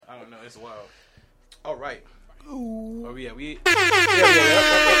That's wild. All right. Ooh. Where we at? We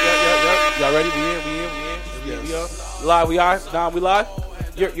y'all ready? We in. We up. Live. We are. Don. We live.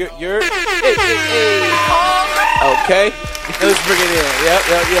 You're. Hey. Okay. Let's bring it in. Yep.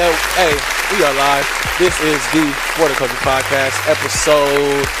 Hey, we are live. This is the Horticulture Podcast,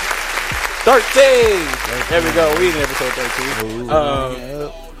 episode 13. There we go. We in episode 13.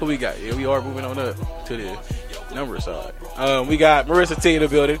 Who we got? Yeah, we are moving on up to the number side. We got Marissa T in the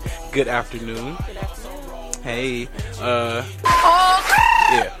building. Good afternoon. Hey.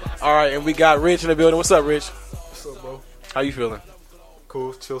 Yeah. All right, and we got Rich in the building. What's up, Rich? What's up, bro? How you feeling?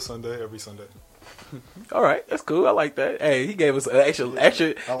 Cool. Chill Sunday, every Sunday. All right, that's cool. I like that. Hey, he gave us an extra like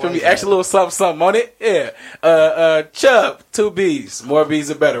extra little something on it. Yeah. Chubb, 2 B's. More B's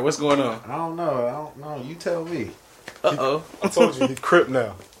are better. What's going on? I don't know. You tell me. Uh-oh. I told you, he crip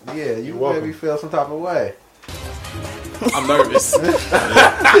now. Yeah, you welcome. made me feel some type of way. I'm nervous. Yes,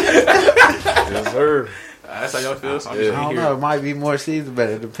 sir. That's how y'all feel? So I'm I just don't here. know. It might be more season, but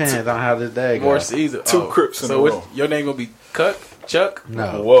it depends on how this day goes. More season. Two Crips in so a row. your name going to be Cuck? Chuck?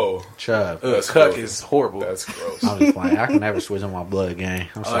 No. Whoa. Chubb. That's Cuck gross. is horrible. That's gross. I'm just playing. I can never switch on my blood game.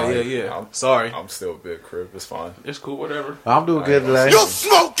 I'm Oh, sorry. yeah. Sorry. I'm still a big crip. It's fine. It's cool, whatever. I'm doing good today. You're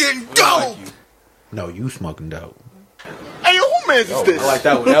smoking I dope! like you. No, you smoking dope. Hey, who man is this? I like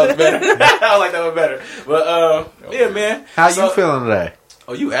that one. That was better. I like that one better. But, yeah, man. How So- you feeling today?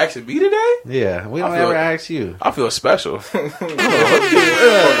 Oh, you asking me today? Yeah, we don't I feel ever it. ask you. I feel special. Yeah,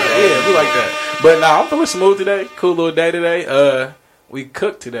 we like that. But nah, I'm feeling smooth today. Cool little day today. We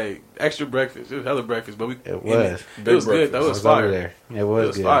cooked today. Extra breakfast. It was hella breakfast, but It was. It was good. That I was over fire. there. It It was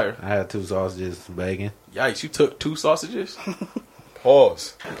was good. fire. I had 2 sausages, some bacon. Yikes! You took 2 sausages.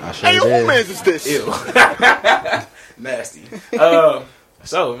 Pause. I sure Hey, who did. man is this? Ew. Nasty.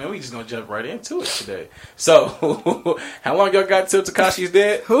 So, man, we just gonna jump right into it today. So, how long y'all got till Tekashi's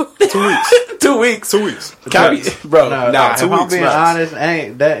dead? 2 weeks. 2 weeks. 2 weeks. Bro, No, nah. if 2 I'm weeks being max. honest,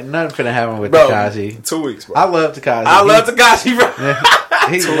 ain't that nothing finna happen with Bro. Tekashi. 2 weeks, bro. I love Tekashi. I love Tekashi, bro.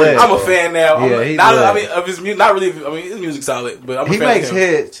 He's lit. I'm a fan now. Yeah, he's not, lit. I mean, of his music. Not really. I mean, his music's solid, but I'm a He fan makes of him.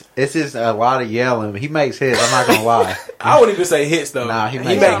 hits. It's just a lot of yelling. He makes hits. I'm not gonna lie. I wouldn't even say hits though. Nah, he he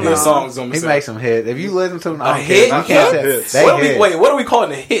makes make some good hits. songs on He himself. makes some hits. If you listen to him, I A don't hit? care. You You can't can't- say hits. they What do we hits. wait? What are we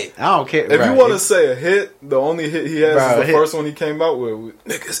calling a hit? I don't care. If Right. you want to say a hit, the only hit he has Bro, is the hit. first one he came out with.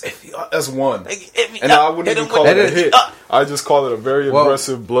 Niggas, that's one. Hit me And up, I wouldn't hit even him call with it a it. hit. I just call it a very Well,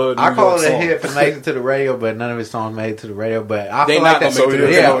 aggressive blood. I New call York it a song. hit for making it to the radio, but none of his songs made it to the radio. But I They feel not like gonna that. make it to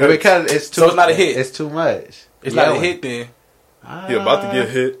the Yeah, radio. because it's too. So it's not a hit. It's too much. It's not a Yelling. hit then. He about to get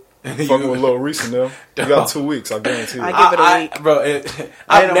hit. Fucking with Lil Reese now. You got 2 weeks, I guarantee you. I give it a week. Bro.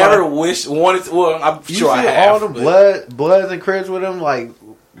 I've Ain't never nobody- wanted to. Well, I'm You sure I see have. all the but bloods and cribs with him. Like,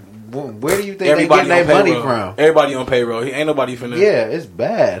 where do you think they everybody get their on money payroll. from? Everybody on payroll. Ain't nobody finna. Yeah, it's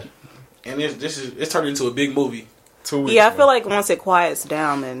bad. And it's turned into a big movie. 2 weeks. Yeah, I man. feel like once it quiets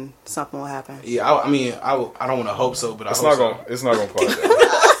down, then something will happen. Yeah, I mean, I don't want to hope so, but It's I not hope gonna. It's not gonna quiet down.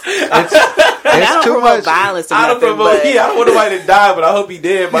 It's I don't too promote much. violence or I don't nothing, promote. but Yeah, I don't want nobody to die, but I hope he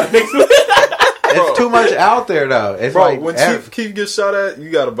dead by next week. It's too much out there though. It's Bro, like when Keith gets shot at, you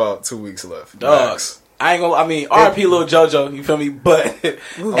got about 2 weeks left. Dogs. I ain't gonna. I mean, R.I.P. Lil JoJo. You feel me? But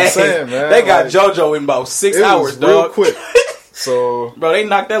I'm saying, man, they got like, JoJo in about 6 It hours, was real dog. quick. So Bro, they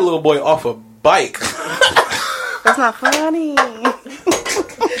knocked that little boy off a bike. that's not funny.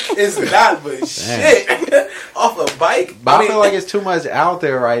 It's not, but shit, off a bike. But I feel like it's too much out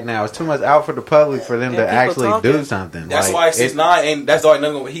there right now. It's too much out for the public for them Yeah, to people actually talking. do something. that's like, why it- 6ix9ine, and that's why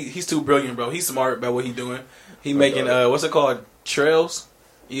nothing. He's too brilliant, bro. He's smart about what he's doing. He making what's it called, trails.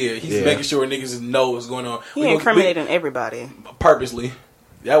 Yeah, he's Yeah. making sure niggas know what's going on. He incriminating everybody. Purposely.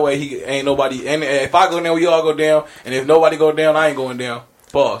 That way he ain't nobody. And if I go down, we all go down. And if nobody go down, I ain't going down.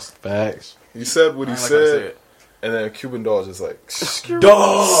 Pause. Facts. he said what he Like I said, and then Cuban Dog just like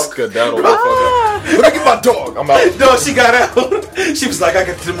Dog. skedaddle the fuck out. Let me get my dog. I'm out. Dog, she got out. She was like, I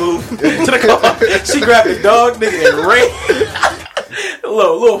got to move to the car. She grabbed the dog, nigga, and ran.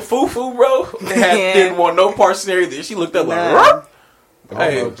 little foo-foo, bro. Yeah. Didn't want no parts in everything. She looked up like, Nah. "Ruh." I don't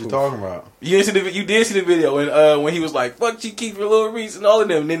Hey. know what you're talking about. You did see the video when he was like, fuck you, Keith, Lil Reese, and all of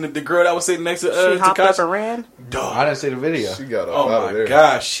them. And then the girl that was sitting next to She hopped up Tekashi. and ran. Dog. I didn't see the video. She got Oh out of my there.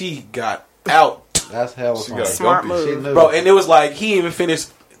 gosh, she got out. That's hella She funny. got Smart gumpy. move. She knew. Bro, and it was like he even finished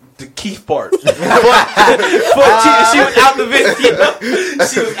the Keith part. Fuck, she was out the video.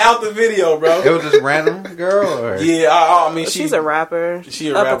 She was out the video, bro. It was just random girl, or Yeah, I mean, She's a rapper. She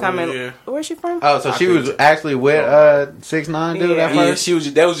a up rapper, and coming. yeah. Where's she from? oh, so I she couldn't was actually with 6ix9ine dude Yeah. at Yeah, first. she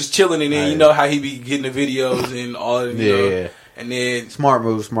was. That was just chilling, and then you Nice. know how he be getting the videos and all. You know, Yeah. and then Smart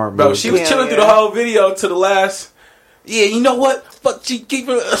move, smart move. bro, she was Yeah, chilling through yeah. the whole video to the last Yeah, you know what? Fuck,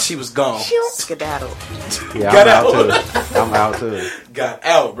 she was gone. Skedaddle. Yeah, Got I'm out out. too. I'm out too. Got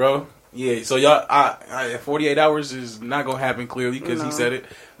out, bro. Yeah, so y'all, 48 hours is not gonna happen clearly because he said it.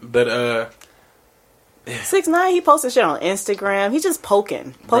 But 6ix9ine, he posted shit on Instagram. He's just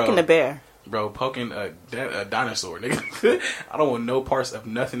poking Bro. the bear. bro, poking a dinosaur, nigga. I don't want no parts of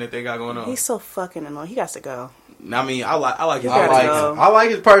nothing that they got going on. He's so fucking annoying. He got to go. I mean, I like his. You gotta go. I like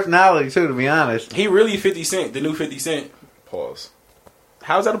his personality too, to be honest. He really 50 Cent, the new 50 Cent. Pause.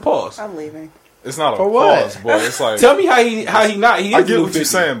 How's that a pause? I'm leaving. It's not a For what? pause, but it's like Tell me how he not. He is I the get new what 50. you're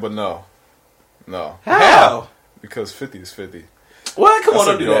saying, but no. How? Because 50 is 50. What? Come That's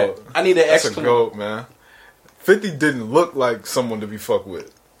on, a don't do that. goat. I need an That's a extra. goat, man. 50 didn't look like someone to be fucked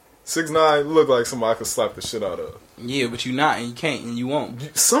with. 6ix9ine looked like somebody I could slap the shit out of. Yeah, but you not, and you can't, and you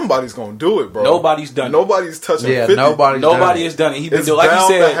won't. Somebody's gonna do it, bro. Nobody's done it. Nobody's touching Yeah, 50. Nobody has done it. He been It's doing, like you bound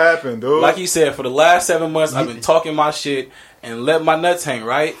said, to happen, dude. like you said, for the last 7 months, I've been talking my shit and let my nuts hang,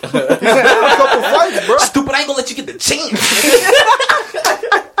 right? a couple fights, bro. Stupid, I ain't gonna let you get the chance.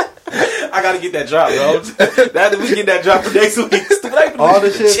 I gotta get that drop, bro. We get that drop for next week. Stupid, I ain't gonna All let the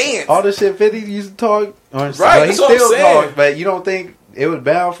you get the shit, chance. all the shit 50 used to talk. Right, Right, he that's what I'm still saying. talks, but you don't think it was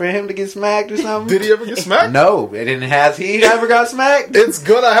bound for him to get smacked or something? Did he ever get smacked? No, it didn't. Has he ever got smacked? It's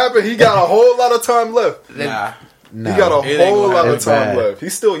gonna happen. He got a whole lot of time left. Nah, No. He got a It ain't whole gonna lot of happen. time It's bad. left.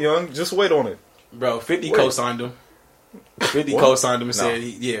 He's still young. Just wait on it. bro, 50 Wait. co-signed him. 50 What? co-signed him and No. said,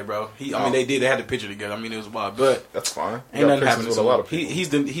 yeah, bro. I No. mean, they had the picture together. I mean, it was wild, but That's fine. ain't nothing pictures happening with to a lot him. of people.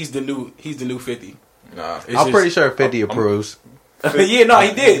 He's the new 50. Nah. It's I'm just- pretty sure 50 approves. Yeah, no,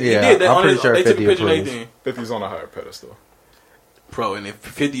 he did. Yeah, he did. I'm On pretty his- sure they took a 50 picture and approves. everything. 50's on a higher pedestal. Bro, and if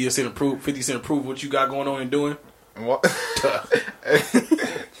 50 Cent approve what you got going on and doing, And what?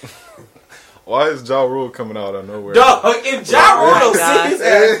 Why is Ja Rule coming out of nowhere? dog, if Ja Rule don't God. see his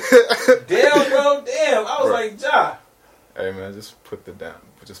ass, damn, bro, damn. I was Bro. like, Ja. Hey man, just put the down.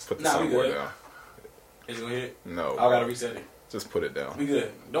 Just put the Nah, we soundboard good. down. Is it gonna hit? No. I gotta reset it. Just put it down. We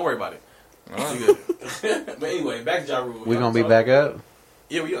good. Don't worry about it. Alright. We good. But anyway, back to Ja Rule. We gonna be Talk. back up?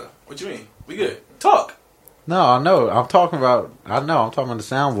 Yeah, we are. What you mean? We good. Talk. No, I know. I'm talking about the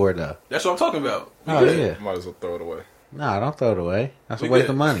soundboard though. That's what I'm talking about. We Oh good. yeah. Might as well throw it away. Nah, don't throw it away. That's a We waste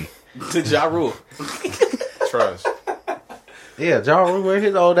good. of money. To Ja Rule. Trash. Yeah, Ja Rule, where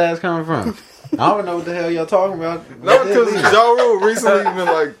his old ass coming from? I don't know what the hell y'all talking about. No, because Ja Rule recently been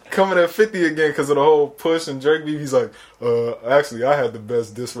like coming at 50 again because of the whole Push and Drake beef. He's like, actually, I had the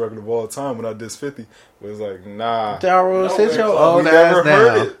best diss record of all time when I dissed 50. But it's like, nah. Ja Rule, No, sit man. your We old never ass heard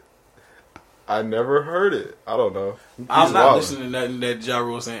down. it. I never heard it. I don't know. I'm He's not wildin'. listening to nothing that Ja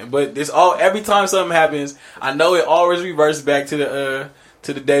Rule saying, but it's all every time something happens, I know it always reverts back to the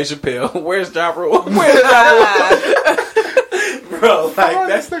Dave Chappelle. Where's Ja Rule? Where's Ja Rule? Bro, like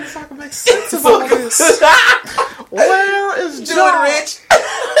that's so I can make sense of all this. Where is do Ja? it, Rich.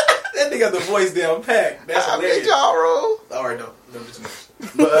 That nigga got the voice down packed. That's I hilarious. mean, Ja Rule. All right, don't do too much.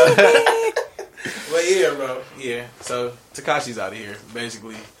 But yeah, bro. Yeah. So Tekashi's out of here,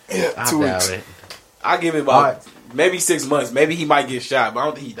 basically. Yeah, I 2 doubt weeks. it. I give it about maybe 6 months. Maybe he might get shot, but I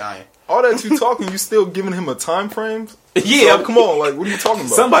don't think he dying. All that you talking, you still giving him a time frame? Yeah, So, come on, like, what are you talking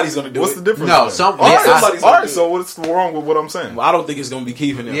about? Somebody's gonna do What's it. the difference? No, then? yeah, somebody's all gonna right. do So what's wrong with what I'm saying? Well, I don't think it's gonna be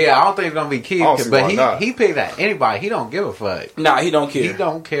keeping him. Yeah, I don't think it's gonna be Keith, I don't see but why not. he picked at anybody. He don't give a fuck. Nah, he don't care. He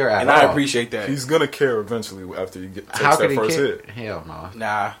don't care at and all. I appreciate that. He's gonna care eventually after you takes How that could he first care? hit. Hell no.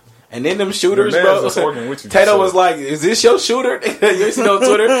 Nah. And then them shooters, Your bro. man's just working with you, Tato just was so. like, "Is this your shooter?" You seen on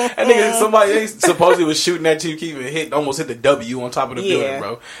Twitter? And nigga, somebody they supposedly was shooting at you, keeping almost hit the W on top of the building,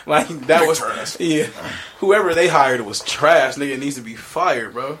 bro. Like that was yeah. Whoever they hired was trash. Nigga needs to be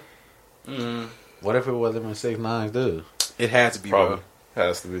fired, bro. What if it wasn't even 6ix9ine's dude? It had to be, Probably bro.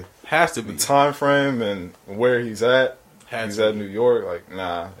 has to be Has to be. the time frame and where he's at. Had He's to at New York. Like,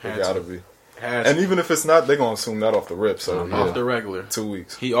 nah, it Had gotta to. be. Has And to. even if it's not, they're gonna assume that off the rip. So Uh-huh. yeah, Off the regular. 2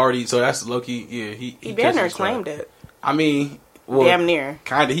 weeks. He already so that's low key. Yeah, he damn near catches claimed stride. it. I mean, well, Damn near.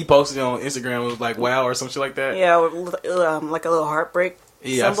 kind of. He posted it on Instagram. It was like wow or some shit like that. Yeah, like a little heartbreak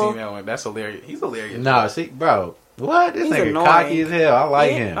Yeah, I symbol. seen that one. That's hilarious. He's hilarious. No, see, bro. What? This He's nigga annoying. cocky as hell. I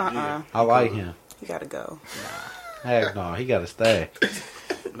like Yeah, him. Uh-uh. I like him. You gotta go. Heck no, he gotta stay.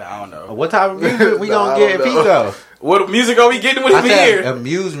 Nah, I don't know. What type of music we Nah, gonna I get if don't he know. go? What music are we getting with I him said here?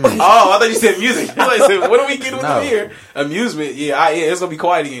 amusement. Oh, I thought you said music. I said, what are we getting with No. him here? Amusement. Yeah, it's gonna be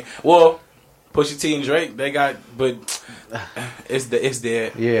quiet again. Well, Pusha T and Drake, they got, but it's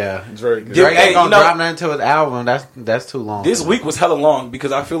dead. Yeah. Drake. Drake- Drake Hey, ain't gonna you know- drop nothing to his album. That's too long. This week was hella long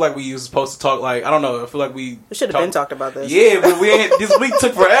because I feel like we was supposed to talk like I don't know. I feel like we We should have been talked about this. Yeah, but we ain't. This week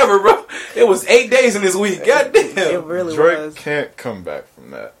took forever, bro. It was 8 days in this week. God It damn. really Drake was. can't come back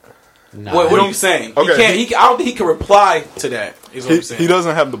from that. Nah. What are you saying? Okay. He can't. I don't think he can reply to that. Is what I'm saying. He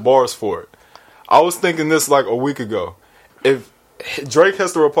doesn't have the bars for it. I was thinking this like a week ago. If Drake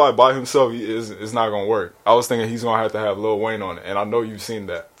has to reply by himself, it's not gonna work. I was thinking he's gonna have to have Lil Wayne on it, and I know you've seen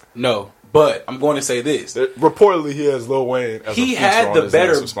that. No, but I'm going to say this. Reportedly, he has Lil Wayne as He a feature had on the his better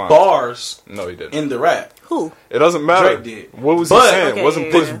next response. bars No, he didn't. in the rap. Who? It doesn't matter. Drake did. What was he But- saying? Okay, Wasn't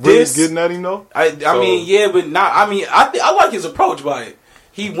yeah. Push really This- getting at him though? I mean, yeah, but not. I mean, I like his approach by it.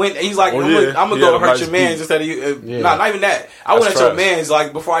 He went. He's like, Well, I'm yeah, gonna he go had a hurt nice your man's beat. instead of you. Yeah. Not even that. I went That's at your trash. man's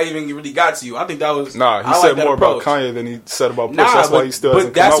like before I even really got to you. I think that was. Nah, he I said like that more approach. about Kanye than he said about Push. Nah, that's why but, he still but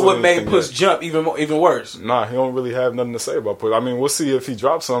hasn't that's come out what with made anything Push yet. jump even worse. Nah, he don't really have nothing to say about Push. I mean, we'll see if he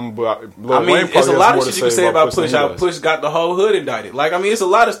drops something. But Lil I Wayne mean, probably it's a has lot more of to shit you can say about Push. than How he does. Push got the whole hood indicted. Like, I mean, it's a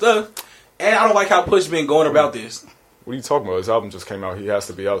lot of stuff, and I don't like how Push been going about this. What are you talking about? His album just came out. He has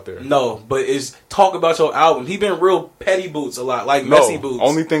to be out there. No, but it's talk about your album. He been real petty boots a lot, like messy boots.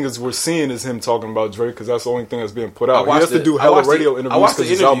 Only thing is we're seeing is him talking about Drake because that's the only thing that's being put I out. He watched has to the- do I hella watched the- radio I interviews watched the because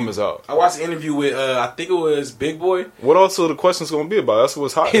his interview. album is out. I watched the interview with I think it was Big Boy. What else are the questions going to be about? That's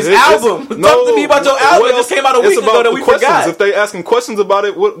what's hot. His It's- album. Talk to me about your album. what It just else? came out a It's week ago about that the we questions. forgot. If they asking questions about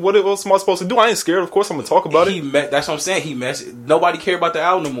it, what else am I supposed to do? I ain't scared. Of course, I'm going to talk about it. That's what I'm saying. He messed. Nobody care about the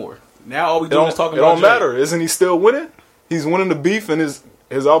album no more. Now all we It doing is talking about don't Drake. matter. Isn't he still winning? He's winning the beef, and his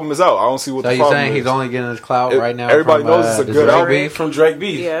album is out. I don't see what So the you problem saying is. he's only getting his clout right now? Everybody from, knows it's a the good Drake album. beef? From Drake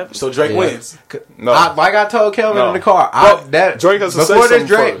beef. Yeah. So Drake Yeah. wins. No, Like I told Kelvin No. in the car, Drake has to say before this something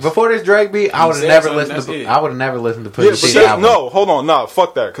Drake first. before this Drake beat, I would have said never something, listened that's to. it. I would have never listened to yeah, Pusha but T's that, album. no, hold on, nah,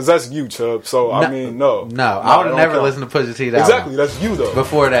 fuck that, because that's you, Chubb. So I mean, no, I would have don't never count. listened to Pusha T's album. Exactly, that's you though.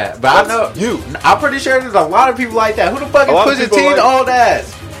 Before that, but I know That's you. I'm pretty sure there's a lot of people like that. Who the fuck A lot of is Pusha people T's like- old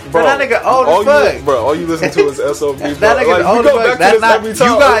ass? Bro, that nigga old all as fuck. you, bro, all you listen to is SOB. Bro. That nigga's Like, old we as go fuck. back That's to this not every you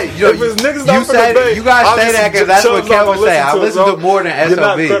time. guys. If it's niggas not You for say debate, you guys say obviously that because that's what Chubb's not Kelvin gonna say. I to listen his to more than You're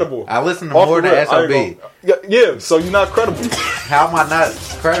not SOB. credible. I listen to Off more the than rip, I ain't SOB. gonna- Yeah, so you're not credible. How am I not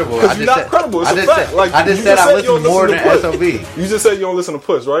credible? Because you're not credible. It's I a just fact. said, Like, I just you said I you listen don't more listen than to Push. SOB. You just said you don't listen to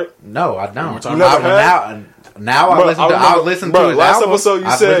Push, right? No, I don't. You never had? Now I Bro, listen to. remember- I listen bro, to his last album. episode you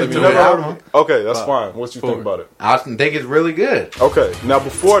I've said listened you to his never heard album. of Okay, that's fine. What you think about it? I think it's really good. Okay, now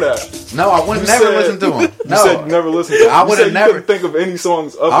before that, No, I would you never said- listen to him. You said you No. never listened to it. I You would've said you never- couldn't think of any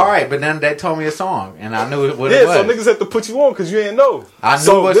songs of All it. right, but then they told me a song, and I knew what Yeah, it was. so niggas had to put you on because you ain't know. I knew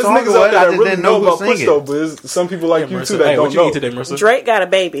so what there's song it niggas was, out I there that just really didn't know know who about sing Push it. though, but there's some people like you Mercer, too that hey, don't what you know. eat today, Mercer? Drake got a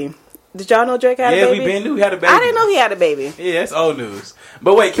baby. Did y'all know Drake had a Yeah, baby? we been knew he had a baby. I didn't know he had a baby. Yeah, that's old news.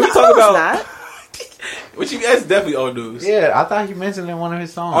 But wait, can we No, talk it's about? not. What you? That's definitely old news. Yeah, I thought you mentioned it in one of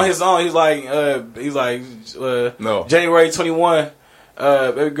his songs. On his song, he's like, No. January 21.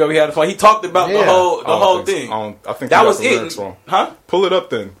 Baby girl, we had fun. He talked about the Yeah. whole thing. I think That you was got the it, lyrics wrong. huh? Pull it up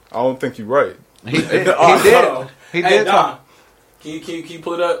then. I don't think you're right. He did. Oh, He did. hold on. He Hey, did. Don, talk- can you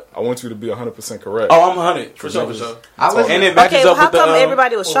pull it up? I want you to be 100% correct. Oh, I'm 100 for sure. I listened. And it matches Okay, well, up how with the, come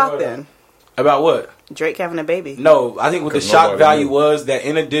everybody was shocked hold on. then? About what? Drake having a baby. No, I think what the 'Cause shock nobody value knew. was that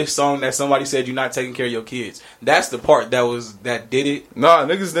in a diss song that somebody said you're not taking care of your kids. That's the part that did it. Nah,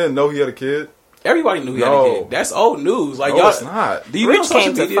 niggas didn't know he had a kid. Everybody knew he had No. a kid. That's old news. Like No, y'all, it's not. do you be on Rich social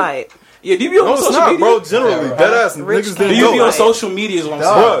came to media? fight. Yeah, do you be on No, it's social not, media? bro. Generally, dead ass Rich niggas Do didn't you know. be on Right. social media? Is what I'm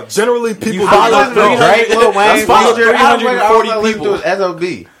saying. Bro, generally people follow don't I listened to know. Drake, Lil Wayne, follow Future. 340 I listened people. to his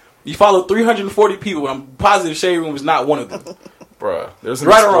SOB. You follow 340 people. I'm positive Shade Room was not one of them. Bruh, there's an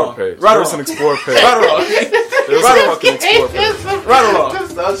Right or explore wrong? page. Right or There's an wrong? explore page. Right or wrong? There's Right a or fucking explore page. Right or wrong?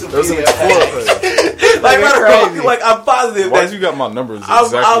 There's an explore page. Like right or wrong? crazy. Like I'm positive Why that you got my numbers I'm,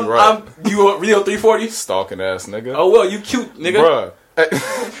 exactly I'm, right? I'm, you on 340? Stalking ass nigga. Oh well, you cute nigga. Bruh.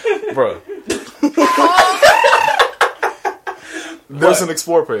 Bruh. There's an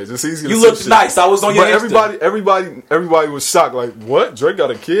explore page. It's easy to You see looked shit. nice. I was on your But Insta. everybody was shocked. Like, what? Drake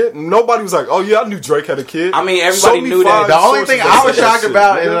got a kid? Nobody was like, oh yeah, I knew Drake had a kid. I mean, everybody Show me knew that. five The only sources thing that I was said that shocked shit,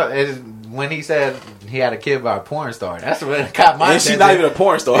 about nigga. is when he said he had a kid by a porn star. That's what caught my And she's attention. not even a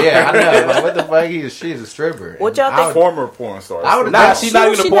porn star. Yeah, I know. Like, what the fuck? She's a stripper. What y'all I think? was- Former porn star. I would've Nah, No. she's not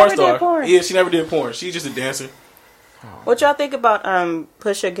even She a porn never did star. porn. Yeah, she never did porn. She's just a dancer. What y'all think about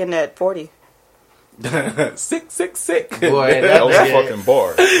Pusha getting at 40? sick. Boy, That was a nigga- fucking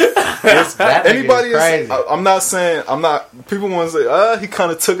bar. that nigga Anybody is crazy. I'm not saying, I'm not, people want to say, he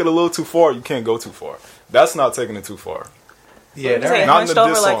kind of took it a little too far. You can't go too far. That's not taking it too far. Yeah, He's there ain't- Not in hunched the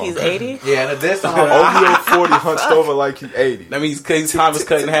over diss like song. he's 80. yeah, and this song. OVO 40 hunched over like he 80. That means his time is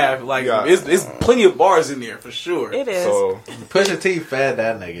cut in half. Like Yeah. it's plenty of bars in there for sure. It is. So, Pusha T fed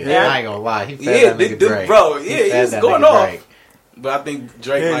that nigga. Yeah. I ain't gonna lie, he fed Yeah, that nigga the- Drake. bro, He yeah, fed he's that going nigga off. Drake. But I think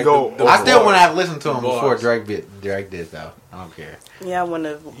Drake He ain't like go the I still bars. want to have listened to him Bars. before Drake did though. I don't care. Yeah, I wouldn't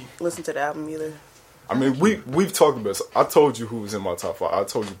have listened to the album either. I mean, we've talked about this. I told you who was in my top 5. I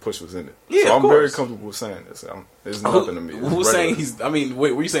told you Push was in it. Yeah, so of I'm very course. comfortable with saying this. It's nothing to me. It's Who's regular. saying he's? I mean,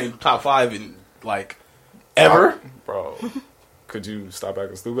 wait, were you saying top 5 in like ever? Bro, could you stop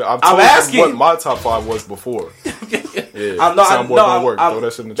acting stupid? I'm asking. you what my top 5 was before. Yeah, I'm not. soundboard don't work. Throw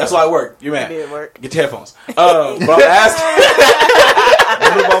that shit in the That's trash. why it worked. You're mad. It did work. Get your headphones. But I'm asking.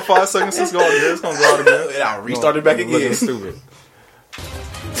 Give it about 5 seconds. It's going. Yeah, it's gonna go out again. I restarted back Looking again. stupid.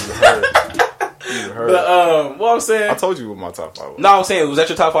 You heard. But what I'm saying. I told you what my top 5 was. No, I'm saying was that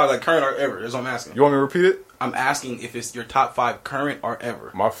your top 5 like current or ever? That's what I'm asking. You want me to repeat it? I'm asking if it's your top 5 current or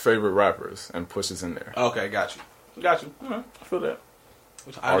ever. My favorite rappers and Push is in there. Okay, got you. I feel that.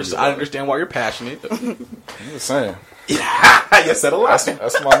 I Argue understand why you're passionate. I'm just saying. You said a lot.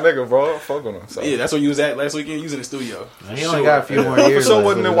 That's my nigga, bro. Fuck on him. So. Yeah, that's where you was at last weekend. You was in the studio. He only got a few more years. sure left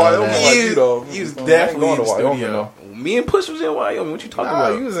wasn't in with all Wyoming that. like you, though. He was I ain't definitely going in the to Wyoming, studio. Me and Push was in Wyoming. What you talking Nah,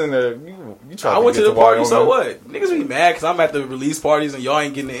 about? you was in there. You tried I went to get the party, Wyoming. so what? Niggas be mad because I'm at the release parties and y'all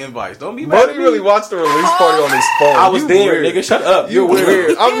ain't getting the invites. Don't be mad. Buddy at me. really watched the release party on his phone. I was You there, weird. nigga. Shut up. You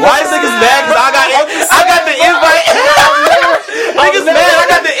weird. I'm Why is niggas mad? Because I got the invite. Niggas mad. I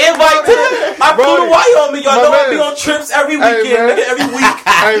got the invite to. I flew to Wyoming. Y'all My know I man. be on trips every weekend, man. nigga. Every week.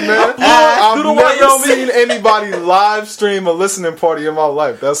 Hey man, through I've the never Wyoming. seen anybody live stream a listening party in my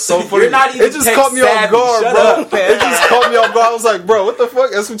life. That's so funny. You're not even it just tech caught me off savvy. guard, Shut bro. up. It just caught me off guard. I was like, bro, what the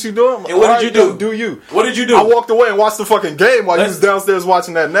fuck? That's what you doing? And what did you do? Do you? What did you do? I walked away and watched the fucking game while you Let's- was downstairs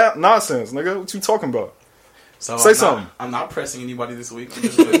watching that nonsense, nigga. What you talking about? So Say something. I'm not pressing anybody this week. I'm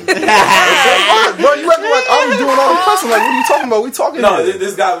just good. Bro, you acting like I'm doing all the pressing. Like, what are you talking about? We talking No, here.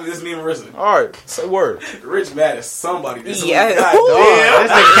 this me and Marissa. All right, say word. Rich mad at somebody this Yeah. week. God Ooh. damn.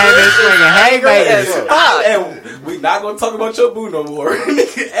 This nigga came in swinging haymakers. Fuck. And we not gonna talk about your boo no more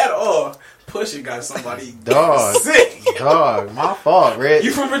at all. Pushing got somebody Dog. sick. Dog, my fault, Rich.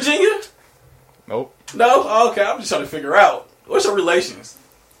 You from Virginia? Nope. No? Oh, okay, I'm just trying to figure out. What's your relations?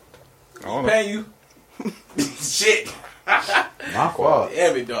 I don't know. Paying you? Shit. My fault.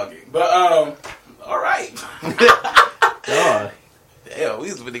 Damn it, doggy. But, alright. Dog. Damn,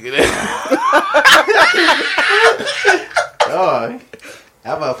 we was finna get Dog.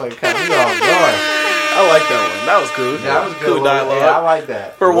 That motherfucker caught me off guard. I like that one. That was cool. Yeah, that was good. Cool dialogue. Yeah, I like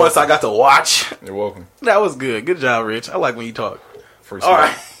that. For once, I got to watch. You're welcome. That was good. Good job, Rich. I like when you talk. For All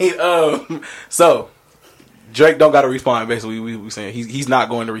right. So Drake don't got to respond. Basically, we saying he's not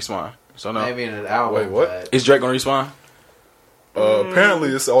going to respond. So no. Maybe in an hour. Wait, what? but- Is Drake going to respond? Apparently,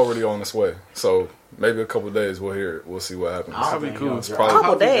 it's already on its way. So maybe a couple of days we'll hear it. We'll see what happens. I don't be think cool. he'll It's drop. probably- I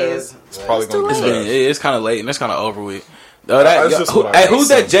hope Couple he days. does, It's but- probably It's going to too be late. trash. It's kind of late and that's kind of over with. That's just what I Hey, heard. who's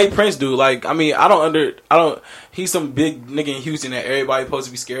that Jay Prince dude? Like, I mean, I don't. He's some big nigga in Houston that everybody supposed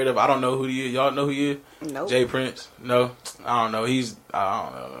to be scared of. I don't know who he is. Y'all know who he is? Nope. Jay Prince? No, I don't know. I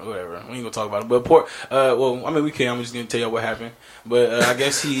don't know. Whatever. We ain't gonna talk about it. But well, I mean, we can. I'm just gonna tell you what happened. But I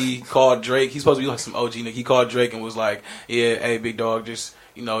guess he called Drake. He's supposed to be like some OG nigga. He called Drake and was like, "Yeah, hey, big dog, just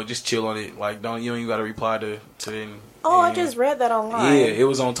chill on it. Like, you don't even gotta reply to them." Oh, I And- just read that online. Yeah, it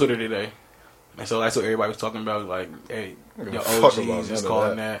was on Twitter today. And so that's what everybody was talking about. Like, hey, give your a fuck OGs about none just of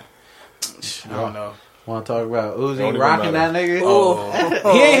calling that. I don't know. Want to talk about Don't Uzi even rocking matter. that nigga?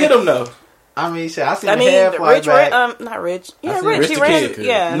 Oh, he ain't hit him though. I mean, shit, I seen I the mean, head fly Rich, back. not Rich. I Yeah, seen Rich. Rich He the ran. Kid.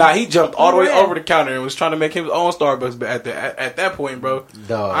 Yeah. Nah, he jumped all the way ran. over the counter and was trying to make his own Starbucks. But at that point, bro,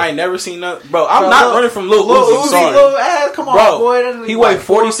 Dog. I ain't never seen nothing. Bro, I'm Bro, not look- running from Lil Lil Uzi. I'm Uzi, sorry. little ass, come on, Bro, boy. That nigga he like weighed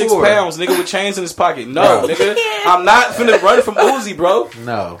 46 4'4". pounds, nigga, with chains in his pocket. No, nigga, I'm not finna run from Uzi, bro.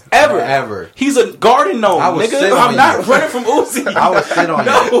 No, Ever. He's a garden gnome, I was nigga. sitting I'm on not you. running from Uzi. I would sit on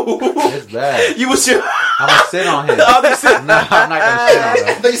No. him. It's bad. You was shit. I'm gonna sit on him. Oh, they said- No, I'm not gonna sit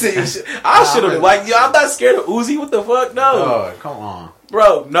on him. They said you shit. I should have like, yo, I'm not scared of Uzi. What the fuck? No, Dog, come on.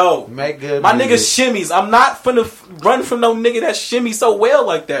 bro, no. Make good My nigga music. shimmies. I'm not finna run from no nigga that shimmy so well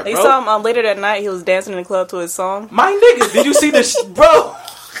like that, They bro. saw him later that night. He was dancing in the club to his song. My nigga, did you see this, bro?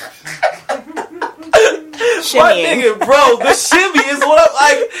 My Shimmying. nigga, bro, the shimmy is what I'm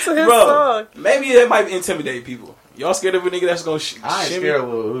like, To his bro. song. Maybe that might intimidate people. Y'all scared of a nigga that's gonna I ain't shimmy? scared of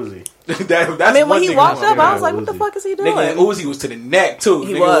Lil Uzi. That's I mean, one when he nigga walked I'm up, I was scared like, of. "What the Uzi. fuck is he doing?" Nigga, Uzi was to the neck too.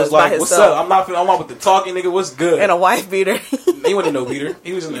 He Nigga was by like, "What's himself. up?" I'm not with the talking, nigga. What's good? And a wife beater. He wasn't no beater.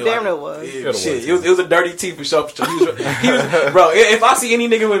 He was in there. Damn like, it was. Yeah, Gotta shit. work. It was a dirty tee for sure. He was, bro. If I see any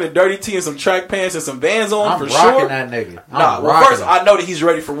nigga with a dirty tee and some track pants and some Vans on, I'm for rocking sure. that nigga. Nah. I'm Well, rocking first him. I know that he's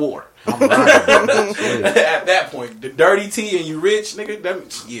ready for war. I'm rocking him. Shit. At that point, the dirty tee and you rich,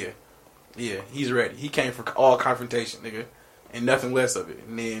 nigga. Yeah, he's ready. He came for all confrontation, nigga, and nothing less of it.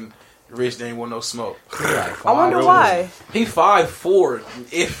 And then Rich didn't want no smoke. He like I wonder 5'4". why. He 5'4",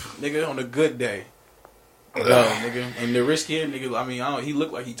 if nigga on a good day. nigga. And the rich kid, nigga. I mean, he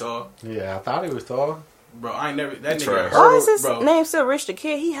looked like he tall, Yeah, I thought he was tall. bro. I ain't never that nigga. Trash. Why is his bro. name still Rich the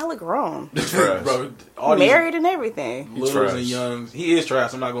Kid? He hella grown. Trash. Bro, all these Married and everything. littles trash. and youngs. He is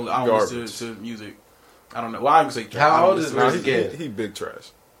trash. I'm not gonna. I don't listen to music. I don't know. Well, I ain't gonna say trash. How I don't old is listen to Rich music. Kid? He big trash.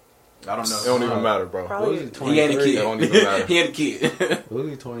 I don't know. It don't even matter, bro. Probably- Who's He ain't a 23? kid. It don't even matter. He ain't a kid. Who's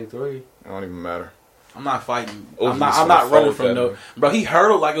he 23? It don't even matter. I'm not fighting. Oh, I'm not he's running gonna from fold no. that. Bro, he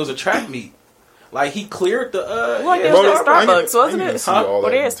hurdled like it was a track meet. Like he cleared the. Like yeah. it was Bro, at I Starbucks, ain't wasn't even it? see all Were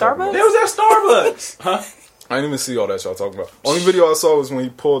that they you at talking about. Starbucks? They was at Starbucks, huh? I didn't even see all that y'all talking about. Only video I saw was when he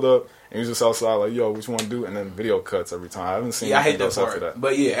pulled up and he was just outside like, yo, what you want to do? And then video cuts every time. I haven't seen Yeah, I hate anything that else after part. that.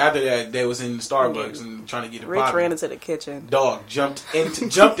 But yeah, after that, they was in Starbucks and trying to get it Rich popping. ran into the kitchen. Dog jumped into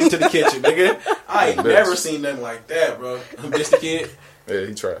the kitchen, nigga. I ain't Bitch. never seen nothing like that, bro. Bitch the kid. Yeah,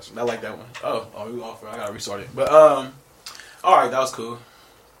 he trash. I like that one. Oh, we off. I gotta restart it. But all right, that was cool.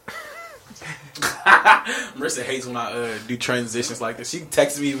 Marissa hates when I do transitions like this. She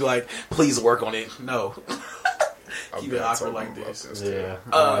texted me like, "Please work on it." No, I've keep been it awkward talking like about this. Yeah,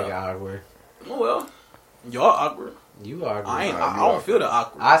 I like awkward. Oh, well, y'all awkward. You awkward. I don't feel the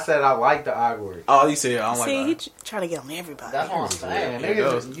awkward. I said I like the awkward. Oh, you said I don't See, like. he trying to get on everybody. That's what I'm saying. Yeah, it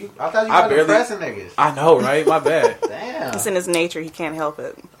goes. Niggas, I thought you I were barely- pressing niggas. I know, right? My bad. Damn. It's in his nature. He can't help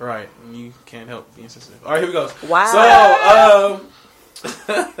it. Right, and you can't help being sensitive. All right, here we go. Wow. So,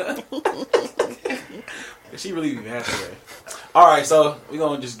 she really be mad today. All right, so we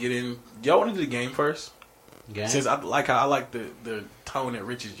gonna just get in. Y'all want to do the game first? Game? Since I like the tone that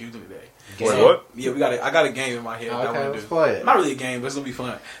Rich is using today. Wait, So, what? Yeah, I got a game in my head. that I Okay, want to let's do. play it. Not really a game, but it's gonna be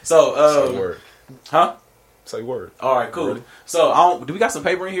fun. So, Say word. huh? Say word. All right, cool. Ready? So, do we got some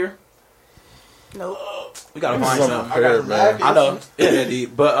paper in here? Nope. We gotta This is find something. unprepared, man. I know. Yeah, that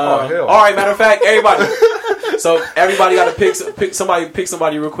did. But hell. all right. Matter of fact, everybody. So everybody got to pick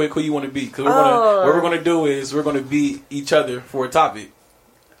somebody real quick who you want to beat. Cause what we're gonna do is we're gonna beat each other for a topic.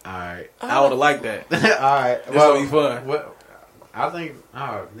 All right. I would have liked that. All right. It's gonna be fun. What? I think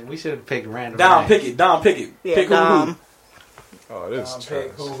we should have picked random. Dom, names. pick it. Dom, pick it. Yeah, pick who. Oh, this is trash.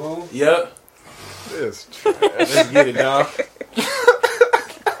 Who? Yep. This is trash. Let's get it, Dom.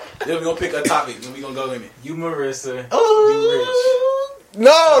 Then we're gonna pick a topic and we're gonna go in it. You Marissa. Oh.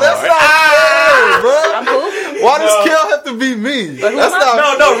 No, that's not fair, bro. Why does No. Kill have to be me? That's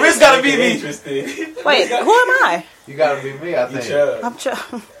not No, Riz gotta be me. Interested. Wait, who am I? You gotta be me, I think. I'm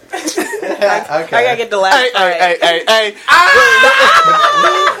Okay. I gotta get the last. Hey.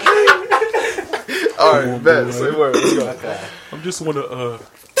 All right, bet. Say word. Let's go. Okay. I just wanna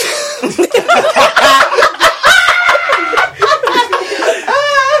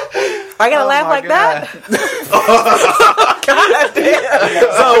I gotta laugh my like God. that. God damn.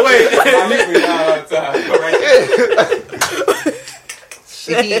 So wait.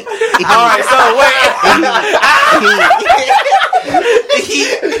 All right, so wait.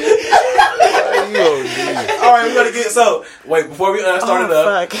 All right, we're gonna get wait before we start it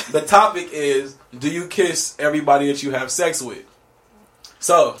up. Fuck. The topic is: do you kiss everybody that you have sex with?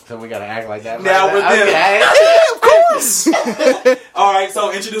 So, So we gotta act like that. Now right we're there. Okay. all right.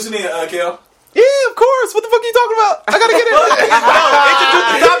 So introducing in, Kel. Yeah, of course. What the fuck are you talking about? I gotta get in.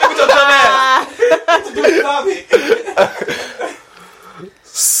 Introduce the topic. Introduce the topic.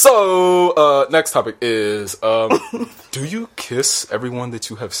 So, next topic is, do you kiss everyone that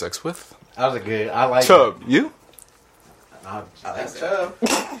you have sex with? That was a good. I like Chubb, you? it. I like Chubb.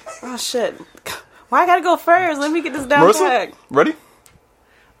 Oh shit. Why I gotta go first? Let me get this down Marissa? pack. Ready?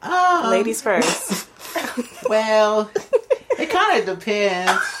 Ladies first. Well, it kind of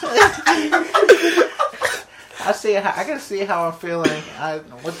depends. I gotta see how I'm feeling.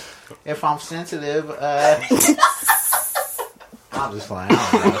 If I'm sensitive. I'm just playing. I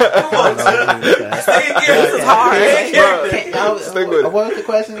don't know. This is hard. Stick with it. What was the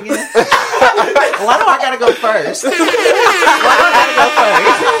question again? Why do I gotta go first? Why do I gotta go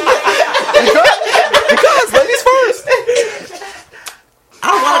first? Because ladies first. I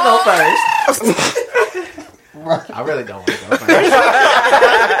don't want to go first. I really don't want to go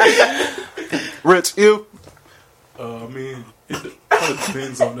first. Rich, you? I mean, it kind of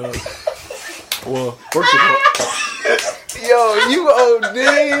depends on well, first of all. Yo, you OD.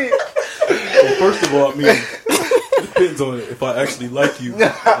 Well, first of all, I mean, it depends on if I actually like you.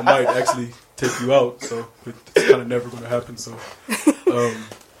 I might actually take you out, so it's kind of never going to happen. So,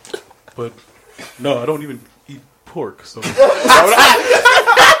 but no, I don't even eat pork. So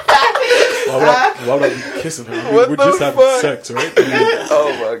why would I be kissing her? I mean, we're just having sex, right? I mean, Oh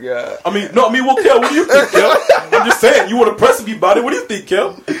my god. well, Kel, what do you think, Kel? I'm just saying, you want to press me about it? What do you think,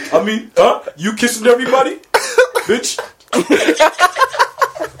 Kel? I mean, you kissing everybody, bitch?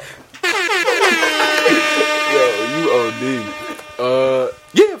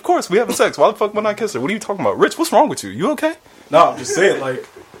 course. We having sex. Why the fuck would I kiss her? What are you talking about? Rich, what's wrong with you? You okay? No, I'm just saying, like,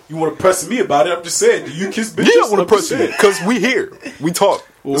 you want to press me about it. I'm just saying, do you kiss bitches? You don't want I'm to just press me saying. because we here. We talk.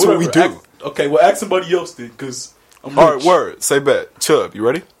 Well, That's what we whatever. do. Okay, well, ask somebody else then, because I'm All right, rich. word. Say bet. Chubb, you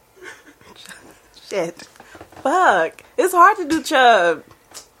ready? Shit. Fuck. It's hard to do Chubb.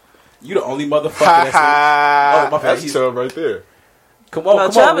 You the only motherfucker that's... Oh, my bad. That's He's- Chubb right there. Come on, No,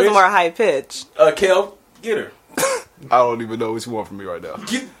 come Chubb on, is Rich. more high pitch. Kel, get her. I don't even know what you want from me right now.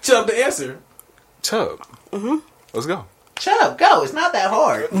 Get Chubb the answer. Chubb. Mm-hmm. Let's go. Chubb, go. It's not that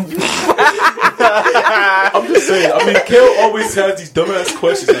hard. I'm just saying. I mean, Kel always has these dumbass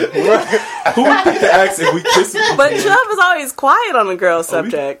questions. Like, who would pick the ask if we kiss him? But Chubb is always quiet on the girl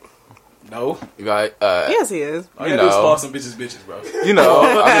subject. No. Right. Yes, he is. All you gotta do is call some bitches, bro. You know.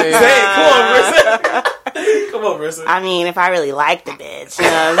 I mean, Say it. Come on, Marissa. Come on, Marissa. I mean, if I really like the bitch. You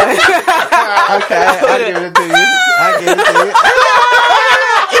know? Okay, I give it to you. I give it to you.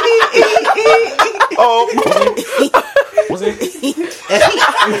 oh, Was it?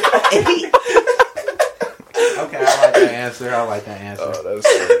 Okay, I like that answer. I like that answer. that's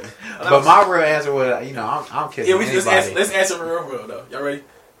funny. But my real answer was, I'm kidding. Yeah, let's anybody. answer real though. Y'all ready?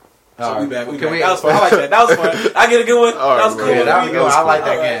 So All we right. back. We Can back. we- That was fun. I like that. That was fun. I get a good one. All That was right, cool. bro. Yeah, that was good. I like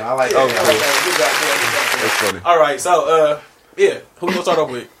that All right. game. I like Okay, that game. good back. That's funny. All right, so yeah, who we gonna start off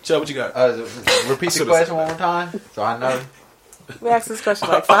with? Chubb, what you got? Repeat the question one more time, so I know. We asked this question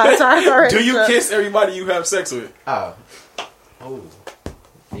like 5 times already. Do you Chubb. kiss everybody you have sex with? Oh,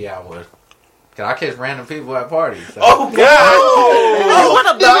 yeah, I would. Cause I kiss random people at parties. So. Oh God! Oh, one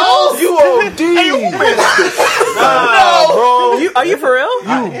of those? You OD. Bro. Are you for real?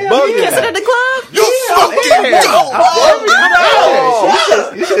 You kissing in the club? You fucking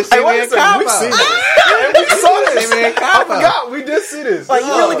You should see me in We've seen Cabo. this. We saw this. See me in I Cabo. forgot. We did see this. Like,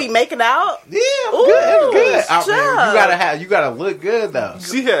 you really be making out? Yeah, I'm good. It's good. I mean, Chubb. you gotta look good though.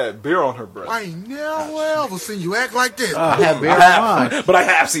 She had beer on her breath. I ain't never ever seen you act like this. I have beer on mine. But I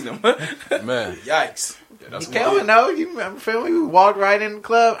have seen them. Man. Yikes! That's Kelvin, no, you feel me? We walked right in the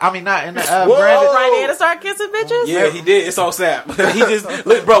club. I mean, not in the Whoa. branded. Right in and start kissing bitches? Yeah, he did. It's on Snap. He just,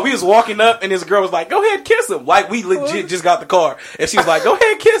 look, bro. We was walking up, and this girl was like, "Go ahead, kiss him." Like we legit just got the car, and she was like, "Go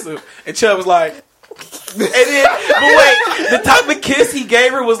ahead, kiss him." And Chubb was like, and then, but wait, the type of kiss he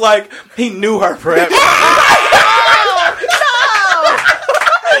gave her was like he knew her forever.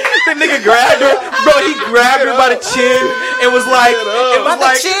 The nigga grabbed her, bro. He grabbed her by the chin and was like, By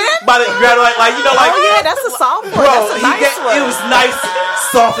the chin? by the grabbed her like you know, like. Oh, yeah, that's a soft one. Bro, That's a he nice one. it was nice,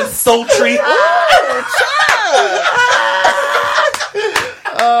 soft and sultry.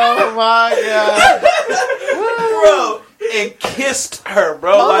 Oh my god! Bro, and kissed her,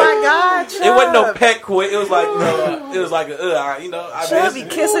 bro. Oh, like, my God, it wasn't no Chubb. pet quit. It was like, it was like, you know, I Chubb be mean,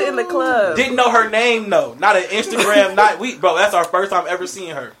 kissing in the club. didn't know her name, though. Not an Instagram, bro. That's our first time ever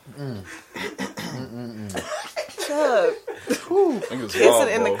seeing her. Chubb. Niggas Kissing wild,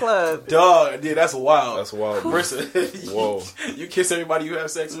 in the bro. club. Dog, yeah, that's wild. That's wild. Bro. Marissa, Whoa. you kiss everybody you have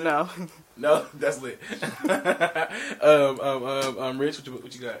sex with? No. No, that's lit. Rich,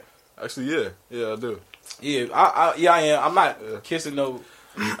 what you got? Actually, yeah, I do. Yeah, I am. I'm not kissing no.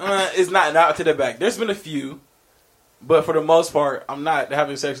 It's not to the back. There's been a few, but for the most part, I'm not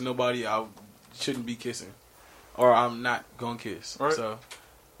having sex with nobody I shouldn't be kissing, or I'm not gonna kiss. Right. So,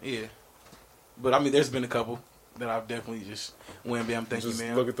 yeah. But I mean, there's been a couple that I've definitely just wham bam, thank Just you,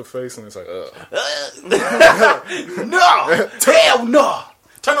 man. look at the face and it's like, No, hell no.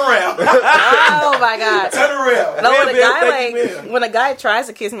 Turn around. Oh, my God. Turn around. No, Wham when a bam, guy thank you, man. when a guy tries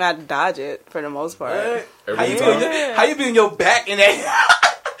to kiss me, I dodge it for the most part. How Every you time. been? How you been in your back and that?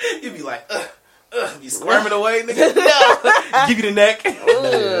 You be like, be squirming away, nigga. No. Give you the neck.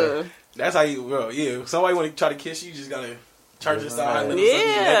 Ugh. That's how you, bro. Yeah, if somebody want to try to kiss you, you just gotta charge your side, let them suck your neck or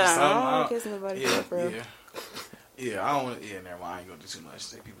Yeah, something. I don't want to kiss nobody. For real. Yeah. I don't want to. Yeah, never mind. I ain't gonna do too much.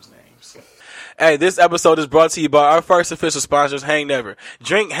 Say people's names. Hey, this episode is brought to you by our first official sponsors, Hang Never.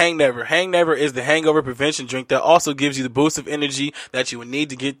 Drink Hang Never. Hang Never is the hangover prevention drink that also gives you the boost of energy that you would need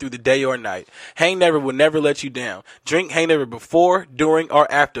to get through the day or night. Hang Never will never let you down. Drink Hang Never before, during,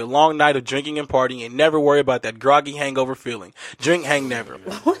 or after a long night of drinking and partying, and never worry about that groggy hangover feeling. Drink Hang Never.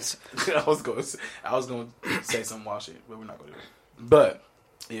 What? I was going to say some wild shit, but we're not going to do it. But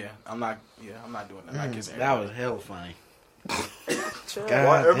yeah, I'm not doing that. I kiss That was hella funny. Chubb. God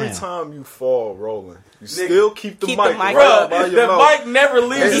why every damn. time you fall rolling, you still keep the Keep mic, the mic Bro, up. by the your mouth. mic never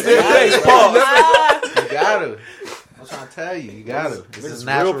leaves his face. Pause. You gotta. I'm trying to tell you, you gotta. This is Niggas a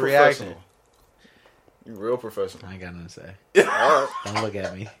natural real reaction. professional. You real professional. I ain't got nothing to say. All right. Don't look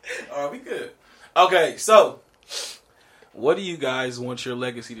at me. All right, we good. Okay, so what do you guys want your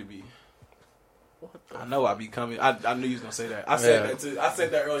legacy to be? I know I be coming. I knew you was gonna say that. I said that too. I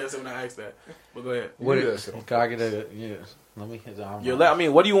said that earlier when I asked that. But go ahead. What is that shit? Can I get a Let me hit on. I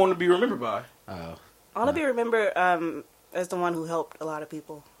mean, what do you want to be remembered by? Oh, I want to be remembered as the one who helped a lot of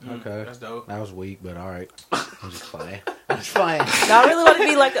people. okay. That's dope. That was weak, but all right. I'm just playing. I'm just playing. No, I really want to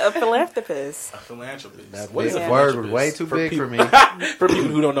be like a philanthropist. A philanthropist. That What is big a word was philanthropist? way too big for me. For people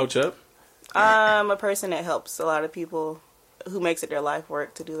who don't know, Chubb. I'm a person that helps a lot of people who makes it their life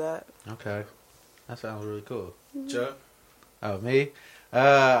work to do that. Okay, that sounds really cool. Chubb. Oh, me?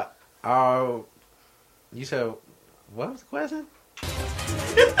 You said, what was the question?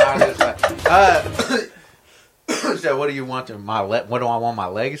 So what do you want what do I want my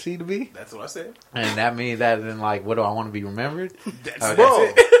legacy to be? That's what I said. And that means that in like, what do I want to be remembered? That's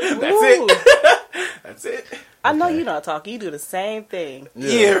Okay. it. That's it. That's it. I know you don't talk. You do the same thing.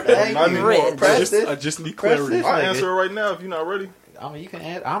 Yeah. Thank Not you. anymore. Press it. I just need Press clarity. it. I'll answer it right now if you're not ready. I mean, you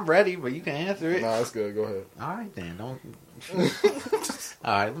can. I'm ready, but you can answer it. Nah, that's good. Go ahead. All right, then. Don't.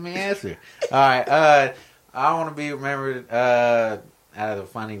 All right, let me answer. All right. I want to be remembered as a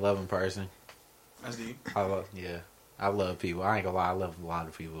funny, loving person. That's deep. I love people. I ain't gonna lie. I love a lot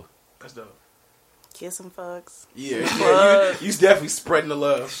of people. That's dope. Kiss some fucks. Yeah. You definitely spreading the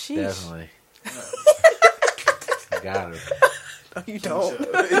love. Sheesh. Definitely. I got her. No, you don't.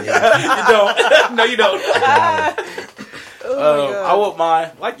 Yeah, You don't. No, you don't. I got her. Oh my God. I want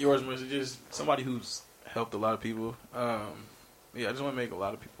mine, like yours, Marissa, just somebody who's helped a lot of people. I just want to make a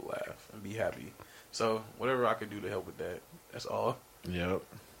lot of people laugh and be happy. So whatever I can do to help with that, that's all. Yep.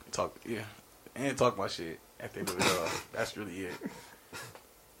 And talk my shit at the end of it all. That's really it.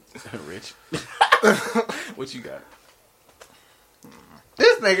 Rich, what you got?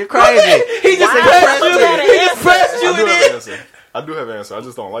 This nigga crazy. He just pressed you. I do have an answer. I do have an answer. I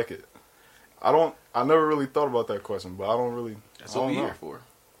just don't like it. I never really thought about that question, but I don't really. That's I what don't we know. here for.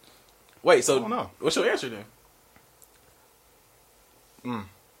 Wait, I so don't know. what's your answer then?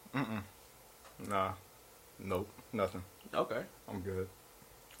 Nah. Nope. Nothing. Okay. I'm good.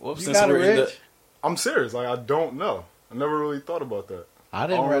 Well, You since got it, we're in the, Rich. I'm serious. Like, I don't know. I never really thought about that. I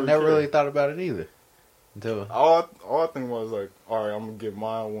don't really never care. really thought about it either. Until All I think was like, all right, I'm gonna get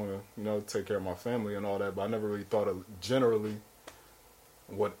mine. I want to, take care of my family and all that. But I never really thought of generally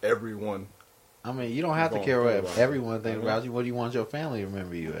what everyone. I mean, you don't have to Don't care think what about it. everyone thinks about you. What do you want your family to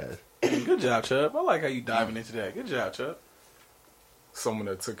remember you as? good job, Chubb. I like how you diving into that. Good job, Chubb. Someone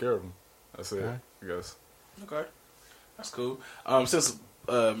that took care of them. That's it. Okay. I guess. Okay, that's cool. Since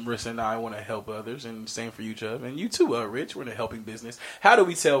Marissa and I want to help others, and same for you, Chubb, and you too, Rich. We're in a helping business. How do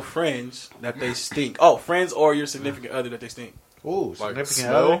we tell friends that they stink? Oh, friends or your significant other that they stink. Ooh, Like significant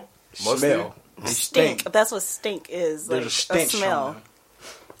other. smell. Musty? Smell. They Stink. That's what stink is. There's Like a stench smell. from them.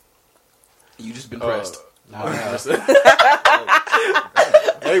 You just been pressed. No,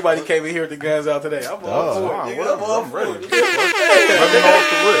 Everybody came in here with the guns out today. I'm all for it. Fine, nigga. whatever. I'm all I'm for ready. it. Let me know off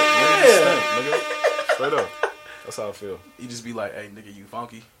the rip. Nigga, you stink, nigga. Straight up. That's how I feel. You just be like, hey, nigga, you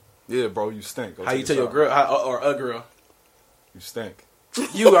funky. Yeah, bro, you stink. Go How take you a tell your shower. girl, or a girl? You stink.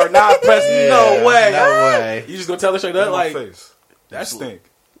 You are not pressed. Yeah, no way. No way. You just gonna tell her straight In up, my like, face. that's You stink.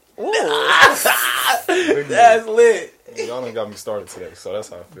 that's lit. Y'all done got me started today, so that's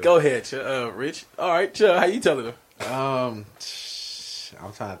how I feel. Go ahead, Rich. All right, how you telling her?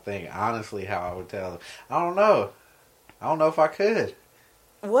 I'm trying to think honestly how I would tell them. I don't know. I don't know if I could.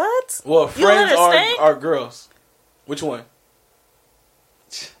 What? Well, You let friends her stink? are girls. Which one?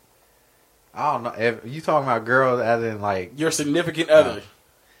 I don't know. If you talking about girls as in like, Your significant other.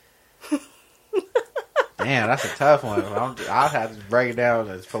 damn, that's a tough one. I'll have to break it down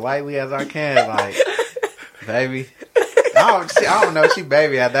as politely as I can. Like, baby, I don't know. She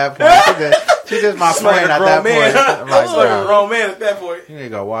baby at that point. She's just my Smell like friend a at that grown man. point. I'm like, It's like a bro, grown man at that point. you need to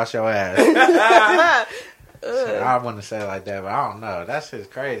go wash your ass. I wouldn't say it like that, but I don't know. That's just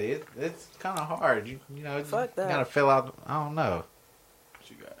crazy. It's kind of hard. You know, Fuck you that. gotta fill out. I don't know. What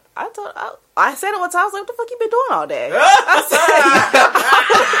you got? I said it one time. I was like, "What the fuck you been doing all day?"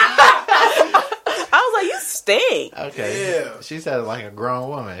 I was like, "You stink." Okay. Yeah. She said it like a grown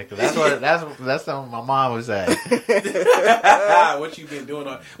woman. 'Cause that's something my mom would say. What you been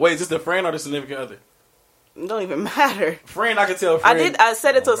doing? Wait, is this the friend or the significant other? It don't even matter. Friend, I can tell. Friend, I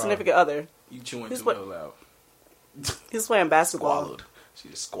said it to Oh, a significant other. You chewing He's too what- loud. He was playing basketball. Swallowed. She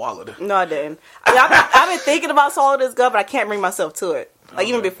just swallowed. No, I didn't. I've been thinking about swallowing this gum, but I can't bring myself to it. Like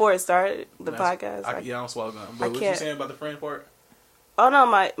even Okay. before it started, the That's- podcast. I like- don't swallow gum. But what you can't. saying about the friend part? Oh no,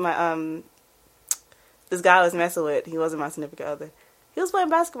 my this guy I was messing with, he wasn't my significant other. He was playing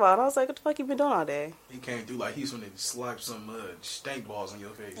basketball, and I was like, "What the fuck you been doing all day?" He came through like he's gonna slap some stank balls on your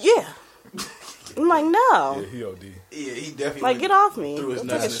face. Yeah. I'm like, no. Yeah, he OD. Yeah, he definitely Like, get off me. threw his Go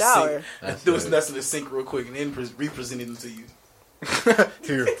nuts take in a the shower. sink. Threw his nuts in the sink real quick and then represented them to you.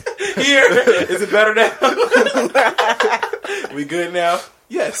 Here. Here, is it better now? We good now?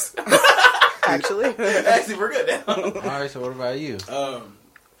 Yes. Actually. Actually, we're good now. All right, so what about you?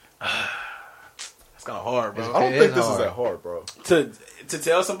 It's kind of hard, bro. I don't It think is this is hard. that hard, bro. To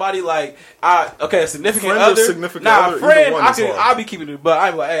tell somebody like, a significant Friend or other. significant nah, other, either friend, one I is could, hard. I'll be keeping it, but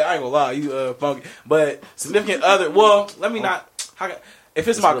I'm like, hey, I ain't gonna lie, you funky. But significant other, well, let me not. If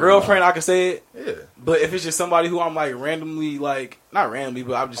it's my really girlfriend, I can say it. Yeah. But if it's just somebody who I'm like randomly, like not randomly,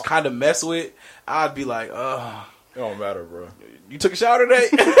 but I'm just kind of mess with, I'd be like, It don't matter, bro. you took a shower today?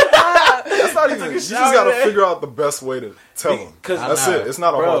 That's not even. You just shower gotta today. figure out the best way to tell them. 'Cause- That's I know. it. It's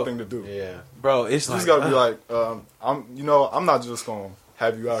not a Bro. hard thing to do. Yeah. Bro, it's You like, just gotta be like, I'm not just gonna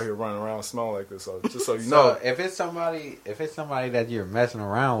have you out here running around smelling like this. So just so you So know, if it's somebody that you're messing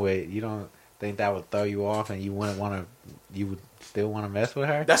around with, you don't think that would throw you off, and you wouldn't want to, you would still want to mess with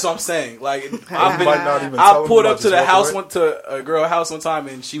her? that's what I'm saying. Like, I might not even. I tell pulled them, up to just the walk house, away. went to a girl house one time,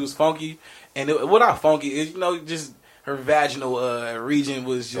 and she was funky. And well, not funky, is just her vaginal region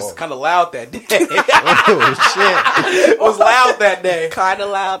was just Oh. kind of loud that day. Oh shit! It was loud that day, Kind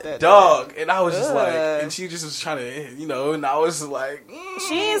of loud that dog. And I was just like, Ugh. and she just was trying to, and I was just like,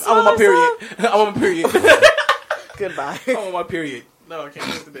 She ain't I'm on my swallow period. I'm on my period. Goodbye. I'm on my period. No, I can't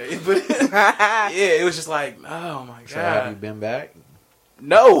do it today. But yeah, it was just like, oh my So have you god, been back?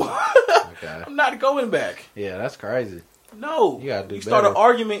 no, Okay. I'm not going back. Yeah, that's crazy. No, You gotta do start an better.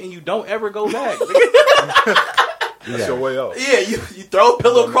 argument and you don't ever go back. That's your way out. Yeah, you throw a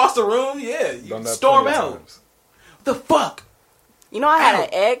pillow across the room. Yeah, you Done that storm plenty of out. times. The fuck? You know, I had Ow. an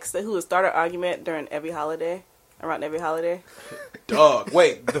ex who would start an argument during every holiday, around every holiday. Dog.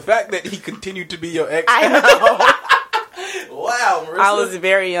 Wait, the fact that he continued to be your ex. I know. Wow, Marissa. I was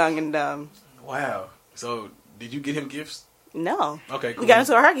very young and dumb. Wow. So, did you get him gifts? No. Okay, cool. We got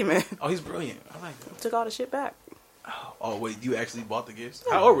into an argument. Oh, he's brilliant. I like that. Took all the shit back. Oh, wait, you actually bought the gifts?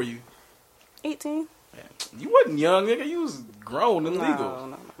 How old were you? 18. Man, you wasn't young, nigga. You was grown and legal.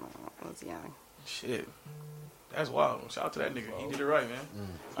 No. I was young. Shit. That's wild. Shout out to that nigga. He did it right, man.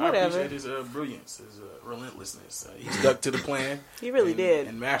 I Whatever. appreciate his brilliance, his relentlessness. He stuck to the plan. He really and, did.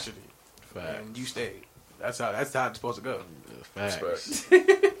 and mastered it. And you stayed. That's how it's supposed to go. Facts.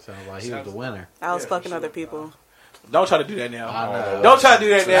 Respect. Sounds like he was the winner. I was Yeah, fucking for other sure. people. Don't try to do that now. I know. Don't try to do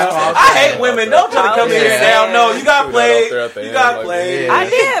that now. That's what I'm I saying. hate women. Don't try to come in here Yeah. now. No, you got Threw that out there played. at the You end, got like, played. Yeah. I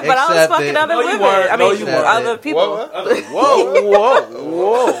did, but I was Accept fucking it. other No, you women. weren't. I No, mean, you weren't. other people.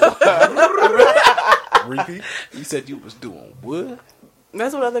 Whoa. Repeat. You said you was doing what?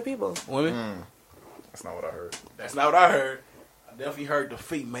 That's what other people. Women? That's not what I heard. That's not what I heard. I definitely heard the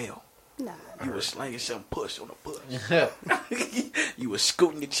female. Nah. You was slanging some push on the push. You was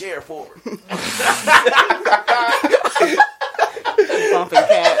scooting the chair forward. Bumping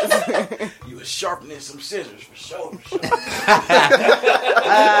cats. You was sharpening some scissors for sure.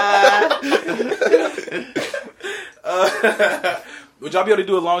 Would y'all be able to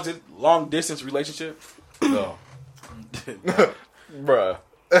do a long distance relationship? No. Bruh.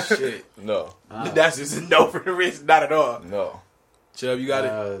 Shit. No. That's just a no for the reason. Not at all. No. Chubb, you got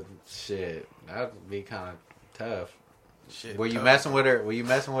it? Shit, that'd be kind of tough. Shit. Were you tough. messing with her? Were you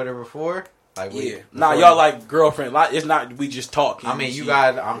messing with her before? Like, Yeah. before Nah, you- y'all like girlfriend. Like, it's not, we just talk. I mean, you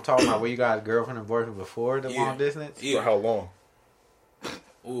guys. I'm talking about. Were you guys girlfriend and boyfriend before the Yeah. long distance? For Yeah. how long?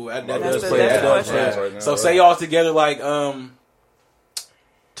 Ooh, that That's does the- play. that's That the does question. play. Right now, So right? say y'all together like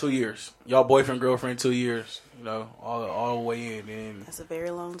 2 years. Y'all boyfriend, girlfriend, 2 years. You know, all the way in. And That's a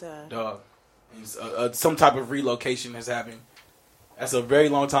very long time. dog, some type of relocation has happened. That's a very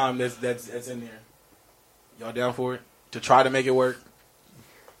long time. That's in there. Y'all down for it to try to make it work?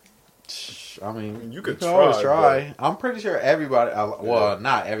 I mean, You could always try, try. I'm pretty sure everybody. Well,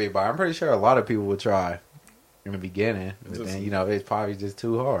 not everybody. I'm pretty sure a lot of people would try in the beginning, but Just- then it's probably just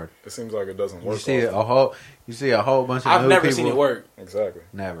too hard. It seems like it doesn't work. You see often. you see a whole bunch of I've new never people. seen it work Exactly.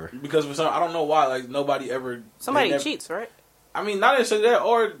 Never. because for some, I don't know why. Like nobody ever. Somebody they never- cheats, right? I mean, not necessarily that,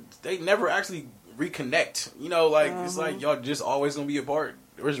 or they never actually reconnect. You know, like it's like y'all just always gonna be apart.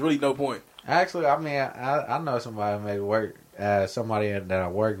 There's really no point. Actually, I mean, I know somebody who made it work. Somebody that I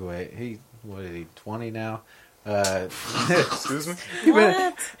work with. What is he? 20 now. Excuse me?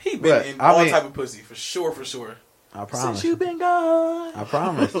 What? He been But, in I all mean- type of pussy for sure, for sure. I promise. Since you been gone. I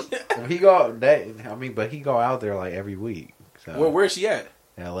promise. But he go out there like every week. So Well, where's she at?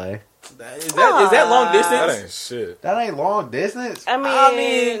 L.A. Is that long That distance? ain't shit. That ain't long distance. I mean, I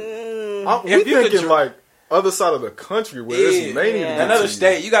mean, We If you could thinking dr- like other side of the country where it's mainly Yeah. Another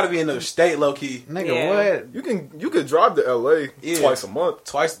state. You got to be in another state, low key. Nigga, Yeah. what? You can drive to LA Yeah. twice a month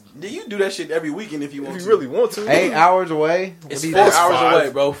Twice. You do that shit every weekend if you want if to. you really want to. 8 hours away? What It's do you 4 think? hours five. away,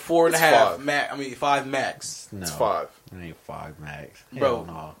 bro. 4.5 It's five. max. I mean, 5 max. No, It's 5. it ain't 5 max. Bro.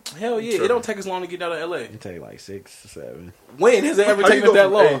 Hell no. Hell yeah. It don't take as long to get out of LA. It take like 6 to 7. When has it ever How you taken us go that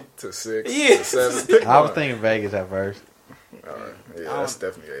from long? 8 to 6 Yeah. to 7? Pick I was one. thinking Vegas at first. All right. Yeah, that's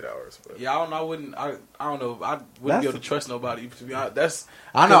definitely 8 hours. But Yeah, I don't know. I wouldn't. I don't know. I wouldn't That's- be able to trust nobody. To be honest, that's.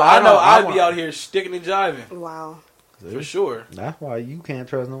 I know. I know. I'd want- be out here sticking and jiving Wow. for sure. That's why you can't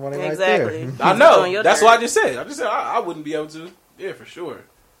trust nobody Exactly. right there. I On know. your That's turn. what I just said. I wouldn't be able to. Yeah, for sure.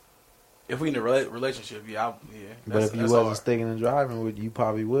 If we in a relationship, yeah. But if you that's wasn't hard. sticking and driving, you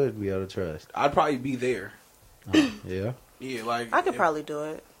probably would be able to trust. I'd probably be there. Yeah. Yeah, like I could if- probably do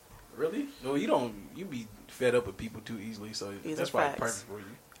it. Really? No, you don't. You be fed up with people too easily, so These that's are probably facts. perfect for you.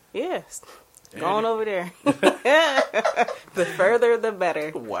 Yes. And- Go on over there. The further, the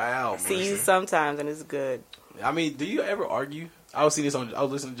better. Wow. See you Mercy. sometimes, and it's good. I mean, do you ever argue? I was listening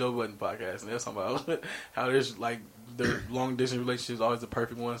to Joe Budden podcast, and they was talking about how there's like the long distance relationships are always the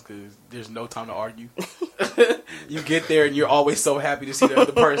perfect ones because there's no time to argue. You get there and you're always so happy to see the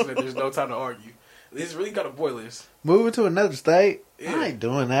other person that there's no time to argue. It's really kind of pointless. Moving to another state? Yeah. I ain't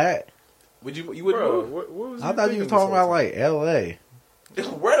doing that. Would you wouldn't bro, move? what was I thought you thinking was talking this whole about like L.A.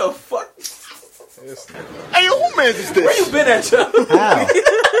 Where the fuck? time? It's- Hey, who man is Where this? you been at, Joe? How?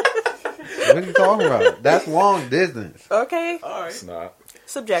 What are you talking about? That's long distance. Okay. All It's right. not.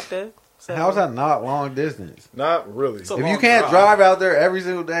 Subjective. So. How's that not long distance? Not really. So- If long you can't drive. drive out there every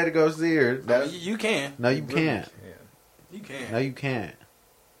single day to go see her, I mean, that's, you can. no, you can't. You can. No, you can't.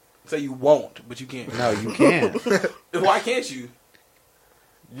 Say you won't, but you can. No, you can't. Why can't you?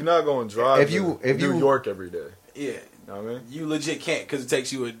 You're not going to drive If you- to New York every day. Yeah, You know what I mean? you legit can't because it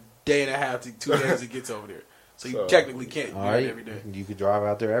takes you a day and a half to 2 days to get over there. So you So- technically can't do All that right, every day. you could drive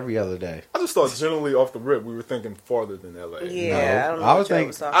out there every other day. I just thought generally off the rip we were thinking farther than LA. Yeah, I don't know. I what was Joe thinking-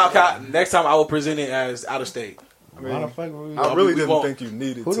 was talking about. Next time I will present it as out of state. I Why mean, the fuck would we- I really we didn't won't. think you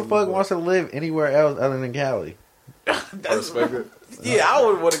needed Who to. the fuck but wants to live anywhere else other than Cali? I respect it. Yeah, I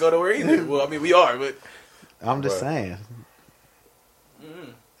wouldn't want to go nowhere either. Well, I mean, we are, but I'm just Right. saying.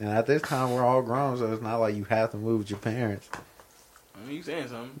 And at this time, we're all grown, so it's not like you have to move with your parents. I mean, you saying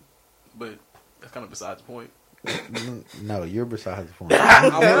something, but that's kind of besides the point. No, you're beside the point.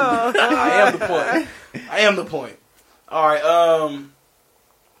 I am the point. I am the point. All right.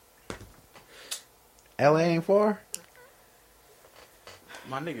 LA ain't far,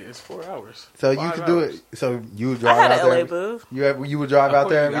 My nigga, it's 4 hours. so you 5 could do hours. it. So you would I drive had out an LA there. boo. You would drive out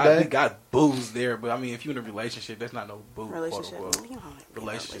there every We day. got booze there, but I mean, if you're in a relationship, that's not no boo. Relationship. Quote, unquote. You don't want to be in a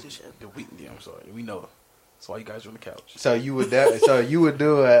Relationship. Yeah, I'm sorry. We know. That's why you guys are on the couch. So you would so you would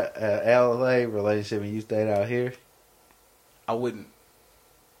do a LA relationship and you stayed out here. I wouldn't.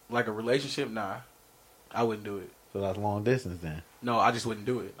 Like a relationship, nah. I wouldn't do it. So that's long distance then. No, I just wouldn't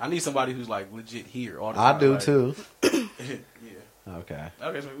do it. I need somebody who's like legit here all the I time. do like- too. Yeah. Okay.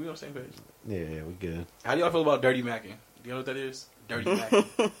 Okay, so we on the same page. Yeah, we good. How do y'all feel about dirty macking? Do you know what that is? Dirty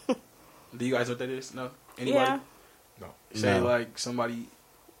macking. Do you guys know what that is? No? Anybody? Yeah. Say No. like somebody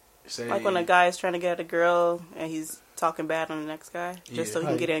say Like when a guy is trying to get a girl and he's talking bad on the next guy just Yeah. so he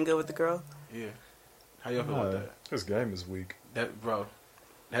can get in good with the girl. Yeah. How y'all feel about that? This game is weak. That bro.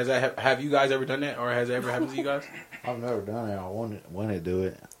 Has that have you guys ever done that or has it ever happened to you guys? I've never done it. I want to do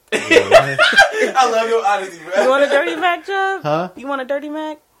it. I love your honesty, bro. You want a dirty Mac job? Huh? You want a dirty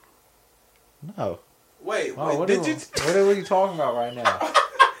Mac? No. Wait, Oh, what, did are, you? what are you talking about right now?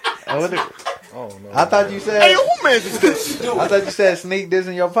 Oh no. I thought you said. Hey, who man is this? I thought you said sneak this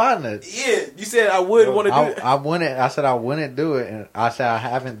in your partner. Yeah, you said I would want to do it. I wouldn't. I said I wouldn't do it, and I said I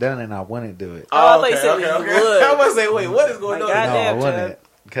haven't done it, and I wouldn't do it. Oh, I thought you said you would. I was say, wait, what is going My on? God. No, I Goddamn, wouldn't,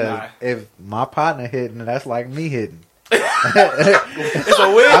 because Nah. if my partner hitting, that's like me hitting. It's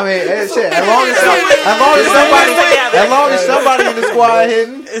a win. I mean, shit. As long as somebody in the squad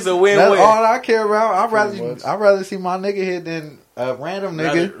hitting, It's a that's win-win. all I care about. Pretty much. I'd rather see my nigga hit than a random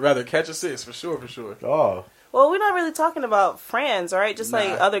nigga. Rather catch assists for sure. Oh, Well, we're not really talking about friends, right? Just like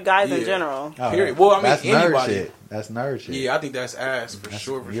Nah. other guys in Yeah. general. oh, Period. Well, I mean, that's nerd anybody. shit. That's nerd shit. Yeah, I think that's ass for That's-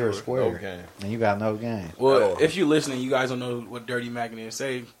 sure. For you're sure. a square, Okay. and you got no game. Well, Oh. if you're listening, you guys don't know what dirty macking is.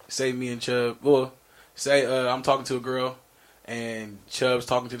 Say me and Chubb. Well, say I'm talking to a girl, and Chubb's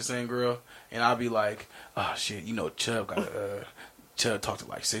talking to the same girl, and I'll be like, "Oh shit, you know Chubb got Chubb talked to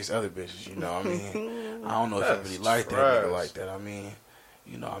like 6 other bitches. You know, what I mean, I don't know if I That's really like that trash. nigga like that. I mean,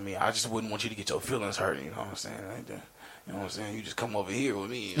 you know, I just wouldn't want you to get your feelings hurt. You know what I'm saying? Like that. You know what I'm saying? You just come over here with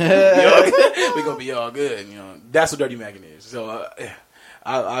me. You know? We gonna be all good. You know, that's what dirty macking is. So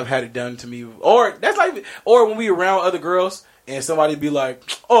I've had it done to me, or that's like, or when we around other girls and somebody be like,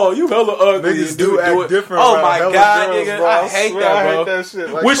 "Oh, you hella ugly." Niggas and do act it. different. Oh around my hella god, girls, nigga, bro. I hate swear that, I bro. hate that shit.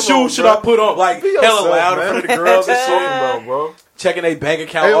 Like, Which come shoe on, should bro. I put on? Like Be hella yourself, loud in man. front of the girls and What shit. you talking about, bro? Checking their bank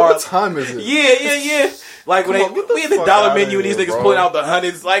account. Hey, or, what time is it? yeah. Like when Come on, get the we in the fuck dollar outta menu and these here, niggas bro. pulling out the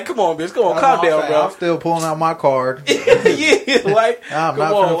hundreds. Like, come on, bitch, come on, calm down, I'm bro. still pulling out my card. Yeah, like, I'm come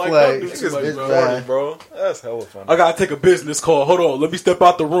not on, finna like, play. don't do too Niggas much, be bro. corny, bro. That's hella funny. I gotta take a business call. Hold on, let me step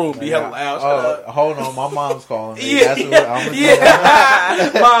out the room. Be hella loud. Shut up. Hold on, my mom's calling me. Yeah, That's what I'm gonna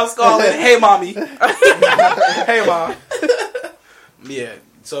yeah. Mom's calling. Hey, mommy. Hey, mom. Yeah.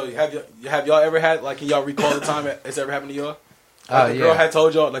 So have y'all ever had, like, can y'all recall the time it's ever happened to y'all? Like the girl had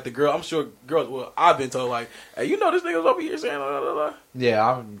told y'all, like the girl, I'm sure girls, well, I've been told, like, hey, you know this nigga was over here saying blah, blah, blah. Yeah,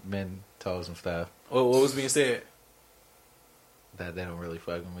 I've been told some stuff What was being said? that they don't really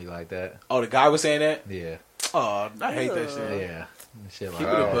fuck with me like that. Oh, the guy was saying that? Yeah, Oh, I hate that shit. yeah, shit like Keep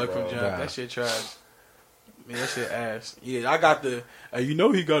it a that. buck from bro. jump. Right. That shit trash. Man, that shit ass. Yeah, I got the, you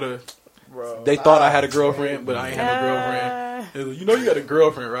know he got a, Bro. they thought I had a girlfriend, but I ain't have no girlfriend. They was like, you know you got a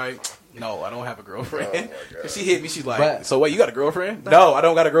girlfriend, right? No, I don't have a girlfriend. She hit me, she's like, But- so wait, you got a girlfriend? No, I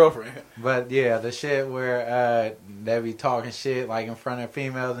don't got a girlfriend. But yeah, the shit where they be talking shit like in front of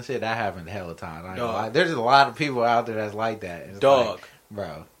females and shit, that happened hella time. I ain't gonna lie. There's a lot of people out there that's like that. It's Dog. like,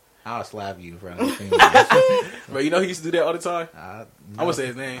 bro, I'll slap you in front of a female. Bro, you know he used to do that all the time? I'm I'm gonna say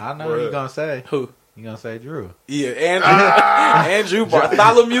his name. I know what you gonna say. Who? You gonna say Drew? Yeah, Andrew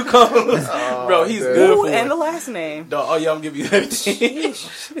Bartholomew comes. Bro, he's damn. good Ooh, for and it. the last name. Dog, oh yeah, I'm gonna give you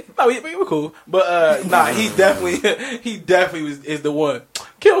that. No, we were cool, but nah, he definitely is the one.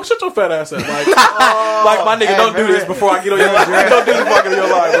 Kill, shut your fat ass up, like my nigga, Hey, don't do remember this before I get on your line. Don't do this before I get on your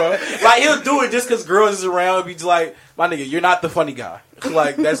line, bro. Like he'll do it just because girls is around and be just like, my nigga, you're not the funny guy.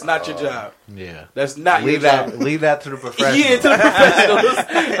 Like that's not your job. Yeah. That's not Leave your that. job. Leave that to the professionals. Yeah, to the professionals.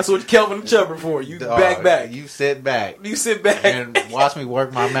 That's what Kelvin and Chubb are for. You back. You sit back You sit back. and watch me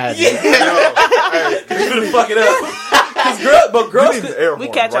work my magic. You gonna fuck it up. But girls, You need the air We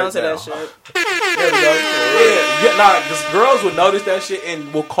horn catch right on to now. that shit. because girls will notice that shit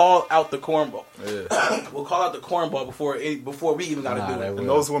and will call out the cornball. Yeah. We'll call out the cornball before we even gotta Nah, do they it. will. And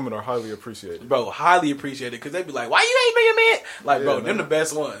those women are highly appreciated. Bro, highly appreciated because they be like, "Why you ain't on your man?" Like, bro, Yeah, them man. the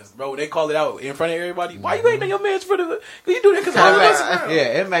best ones, bro. When they call it out in front of everybody, "Why you ain't on your man's for the?" Cause you do that because all of us around. Yeah,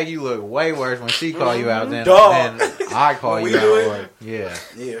 it make you look way worse when she call you out than Dog. I call When you we do it. out. Or, yeah.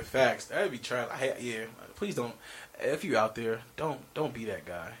 Yeah, facts. That'd be trying. Yeah, please don't. If you out there, don't be that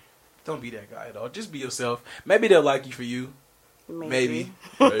guy. Don't be that guy at all. Just be yourself. Maybe they'll like you for you. Maybe.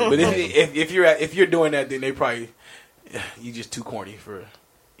 But if you're doing that, then they probably you just too corny for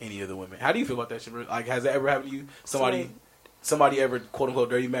any of the women. How do you feel about that shit? Like, has that ever happened to you? Somebody ever quote unquote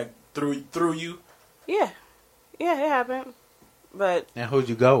dirty Mac through you? Yeah, it happened. But And who'd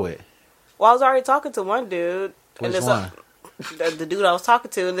you go with? I was already talking to one dude. Which this, one? The dude I was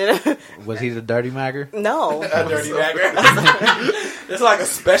talking to, and then Was he the dirty magger? no, A dirty Mac. It's like a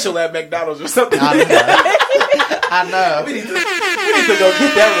special at McDonald's or something. I know. We need to go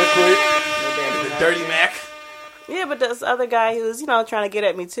get that real quick. The dirty Mac. yeah, but this other guy who was trying to get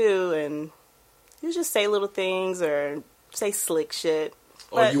at me too, and he would just say little things or say slick shit.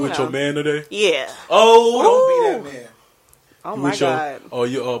 Oh, But, you with know. your man today? Yeah. Oh, don't be that man. Oh You my with your- god. Oh,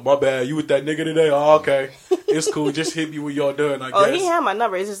 you. My bad. You with that nigga today? Oh, okay. It's cool. Just hit me when y'all done. I Oh, guess. he had my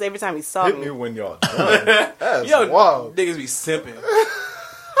number. It's just every time he saw Hit me. me when y'all done. That's Yo, wild. niggas be simping.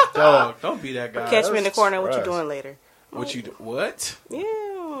 Dog, don't be that guy. Catch me in the that's corner. What you trash. doing later? What you do? What? Yeah.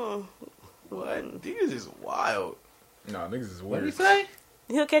 What? Niggas is wild. Nah, niggas is What did he weird. say?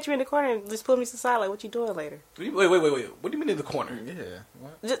 He'll catch me in the corner and just pull me to the side like, what you doing later? Wait. What do you mean in the corner? Yeah.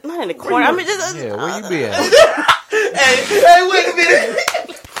 What? Just, not in the corner. I mean, just... Yeah, where you be at? Hey, wait a minute.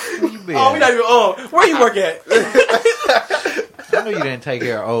 Where you be Oh, we at? not even on. Where you work at? I know you didn't take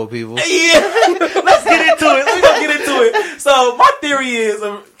care of old people. Yeah. Let's get into it. Let me go get into it. So my theory is,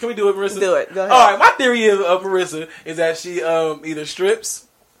 can we do it, Marissa? Do it. Go ahead. All right. My theory of Marissa is that she either strips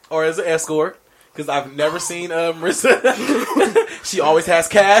or is an escort. Because I've never seen Marissa. She always has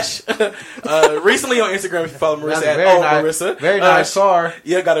cash. Recently on Instagram, if you follow Marissa That's a at very nice, Marissa. very nice car.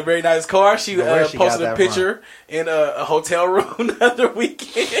 Yeah, got a very nice car. She But where she posted got a that picture in a hotel room the other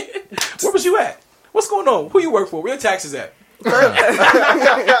weekend. Where was you at? What's going on? Who you work for? Where your taxes at?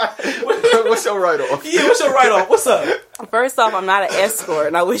 What's your write-off? Yeah, what's your write-off? What's up? First off, I'm not an escort,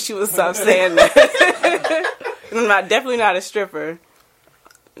 and I wish you would stop saying that. I'm definitely not a stripper.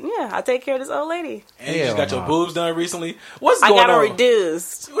 Yeah, I take care of this old lady. And you just Hell got your no. boobs done recently. What's I going got on? them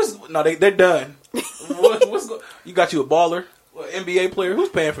reduced. No, they're done. You got you a baller, NBA player. Who's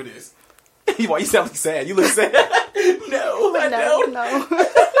paying for this? Why you sound like sad? You look sad. know. I know. No.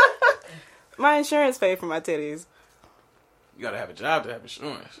 My insurance paid for my titties. You gotta have a job to have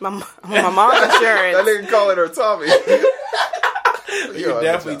insurance. My mom's That insurance. nigga calling her Tommy. You're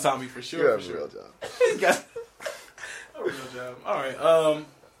definitely Tommy for You sure. have For a real sure. job. He's got a real job. All right.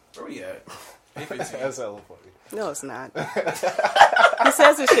 Where we at? 8:15. That's hella funny. No, it's not. He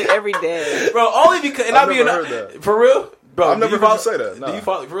says this shit every day. Bro, only because and I've I mean never heard that. for real, bro. I've never heard you say that. Do Nah. you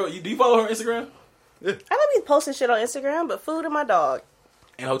follow for real? Do you follow her on Instagram I don't be posting shit on Instagram, but food and my dog.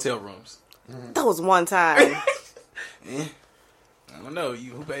 and hotel rooms? That was one time. I don't know.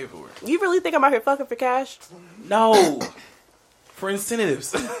 Who paid for it? You really think I'm out here fucking for cash? No, for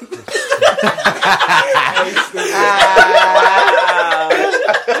incentives.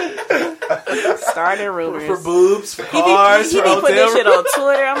 Starting rumors. for boobs, for He cars, be for putting hotel this shit on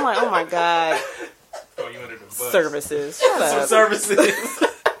Twitter. I'm like, oh my god. Throw you under the bus. Services. Shut Some up. services.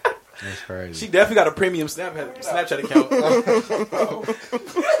 That's crazy. She definitely got a premium Snapchat account.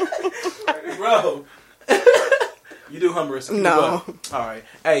 Bro. You do humorous. No. All right.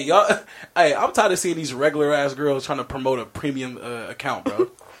 Hey, y'all. Hey, I'm tired of seeing these regular ass girls trying to promote a premium account,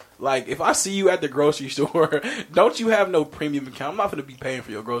 bro. Like, if I see you at the grocery store, don't you have no premium account? I'm not going to be paying for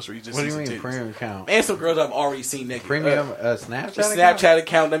your groceries. Just What do you see some mean titties. premium account? And some girls I've already seen naked. Premium Snapchat The Snapchat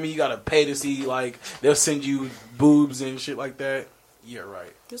account. That mean you gotta pay to see. Like, they'll send you boobs and shit like that. Yeah,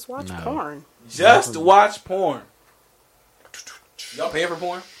 right. Just watch No. porn. Just watch porn. Y'all paying for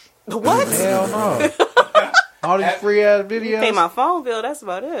porn? What? Hell no. All these free ass videos. Pay my phone bill. That's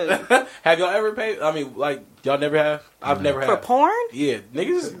about it. Have y'all ever paid? I mean, like, y'all never have? I've never For had. porn? Yeah,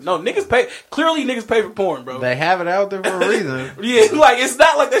 niggas pay. Clearly, niggas pay for porn, bro. They have it out there for a reason. Yeah, like, it's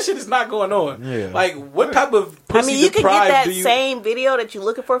not like that shit is not going on. Yeah. Like, what type of I pussy mean, you can get deprived that do you... same video that you're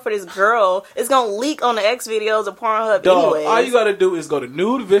looking for this girl. It's gonna leak on the X videos of Pornhub Dog, anyways. all you gotta do is go to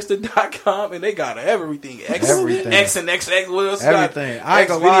nudevista.com and they got everything. Everything. X and XX. What else? Everything. Got? I ain't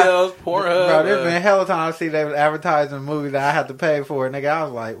X gonna lie. videos, Pornhub. Bro, there's been hella time I see they was advertising a movie that I had to pay for. Nigga, I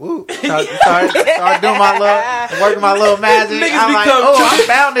was like, woo. Start doing my little, working my little magic. Niggas I'm like, become oh, I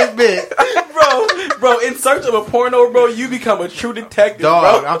found this bitch. bro, in search of a porno, bro, you become a true detective,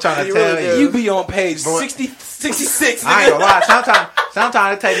 Dog, bro. I'm trying to You tell really you. do. You be on page Bro. 66, nigga. I ain't gonna lie.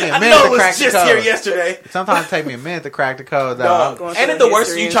 Sometimes it takes me a I minute know to it crack was the just here code. yesterday. Sometimes it takes me a minute to crack the code, though. Dog. going Ain't through it the the worst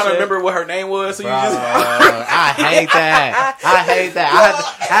when history you and trying to shit. remember what her name was? So you Bro, just I hate that.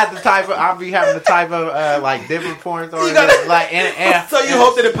 I had to type. I'll be having to type of like different porn stars. You gotta- Like and so you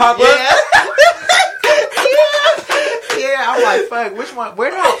hope that it pop up. Yeah, I'm like, fuck, which one?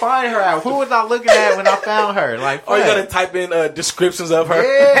 Where did I find her at? Who was I looking at when I found her? Like, Or you fuck. gotta type in descriptions of her.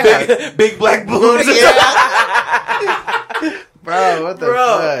 Yeah. Big black boobs. Yeah. Bro, what the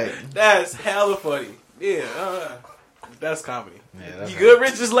Bro, fuck? that's hella funny. Yeah, that's comedy. Yeah, that's You good,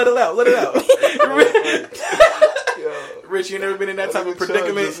 Rich? Just let it out. Let it out. Rich, you never been in that type of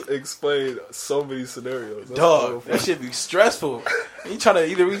predicament? Just explained so many scenarios. That's Dog, so that funny. shit be stressful. You trying to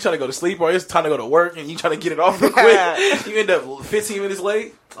either go to sleep or it's time to go to work and you trying to get it off real quick. You end up 15 minutes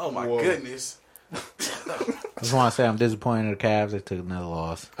late. Oh my Whoa. goodness. Just want to say I'm disappointed in the Cavs. They took another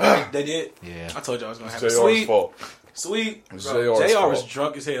loss. They did. Yeah. I told you I was gonna have It's it. JR's Sweet, fault. sweet. It's Bro, JR's JR was fault.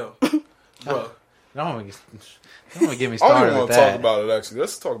 drunk as hell, bro. Don't want to get me I don't started even with want to that. talk about it, actually.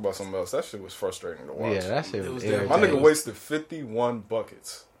 Let's talk about something else. That shit was frustrating to watch. Yeah, that shit It was was irritating. My nigga wasted 51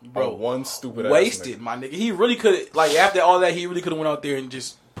 buckets. Bro, on one stupid ass Wasted, nigga. my nigga. He really could, like, after all that, he really could have went out there and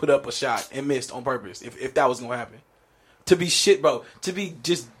just put up a shot and missed on purpose if that was gonna happen. To be shit, bro. To be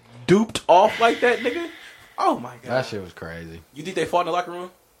just duped off like that, nigga. Oh my god. That shit was crazy. You think they fought in the locker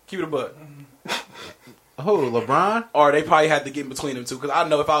room? Keep it a buck. Who, LeBron? Or they probably had to get in between them two. Because I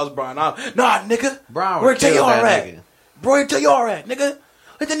know if I was Brian, nah, nigga. Brian Where would kill JR that at? nigga. Bro, where JR at, nigga?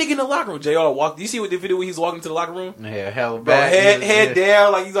 Let that nigga in the locker room. JR walked. Do you see what the video when he's walking to the locker room? Yeah, hell Bro, back. head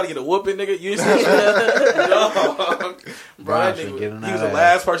down like he's gonna get a whooping, nigga. You see that? Bro, Brian that should nigga, get in he was that the ass.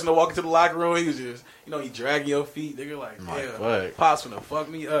 last person to walk into the locker room. He was just, he dragging your feet, nigga. Like, My damn, fuck. Pop's finna fuck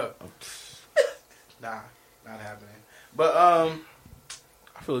me up. Nah, not happening. But I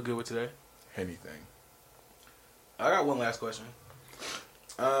feel good with today. Anything. I got one last question.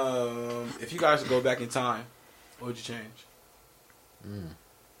 If you guys could go back in time, what would you change?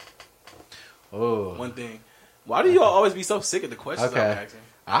 Oh, One thing. Why do y'all always be so sick of the questions Okay. I'm asking?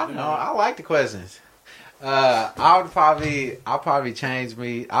 I don't know. I like the questions. I'll probably change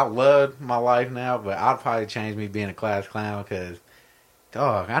me. I love my life now, but I'd probably change me being a class clown because,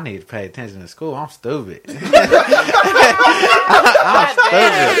 dog, I need to pay attention to school. I'm stupid. I'm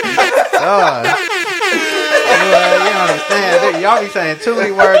stupid. Dog. You don't understand. Y'all be saying too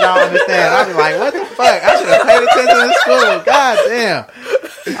many words I don't understand. I'll be like, what the fuck? I should have paid attention to school. God damn.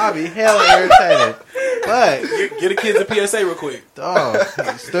 I'll be hella irritated. But Get the kids a PSA real quick. dog,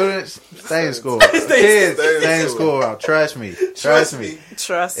 students stay in school. Kids stay in school. Trust me. Trust me.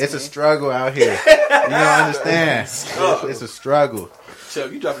 Trust It's me. a struggle out here. You don't understand. It's a struggle. Chuck,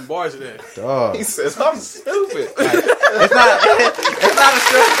 you dropping bars today. Dog. He says I'm stupid. It's not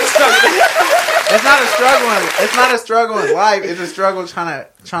a struggle. It's not a struggle in life. It's a struggle trying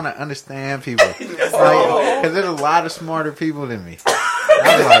to understand people. Because there's a lot of smarter people than me.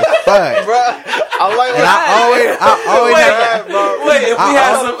 I'm like, fuck. Bro, I like And I always have to, Wait, if we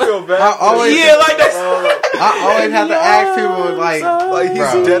had some. feel bad. I always, Yeah, like that. I always have to ask people Like he's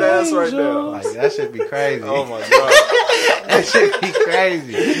bro, dead ass right now. like that should be crazy. Oh my god. That should be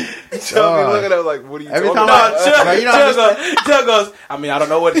crazy. Tell me looking at him like, what are you Every talking time about? Chuck, Bro, you don't Chuck goes, I mean, I don't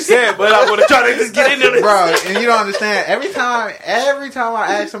know what he said, but I want to try to just get into this. Bro, and you don't understand. Every time I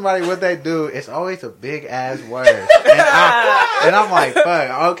ask somebody what they do, it's always a big ass word, and I'm like, fuck,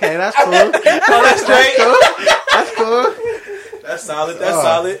 okay, that's cool. Oh, that's straight. That's cool. That's solid. That's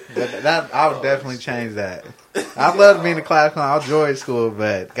solid. That I would definitely change that. I love being a class clown. I'll enjoy school,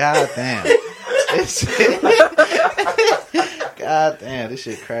 but goddamn, this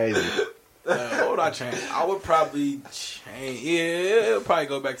shit crazy. What would I change? I would probably change. Yeah, it would probably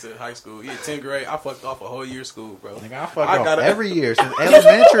go back to high school. Yeah, 10th grade. I fucked off a whole year of school, bro. Nigga, I fucked off every year since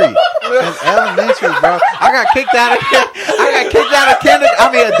elementary. Bro. I got kicked out of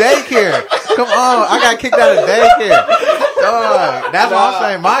daycare. Come on, I got kicked out of daycare. Dog, that's what I'm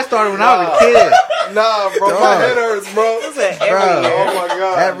saying. Mine started when I was a kid. Nah, bro, my head hurts, bro. Oh my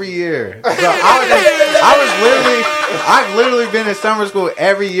god. Every year. Bro, I've literally been in summer school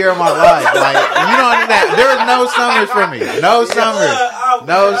every year of my life. Like, you don't understand. There was no summers for me. No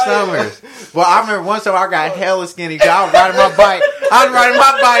summers. Well, I remember one summer I got hella skinny. I was riding my bike.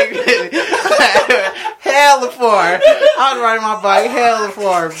 Hella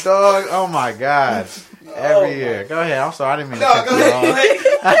far, dog. Oh my god. Every year. Go ahead. I'm sorry. I didn't mean to cut you off.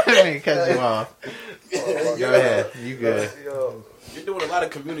 I didn't mean to cut you off. Go ahead. You good. You're doing a lot of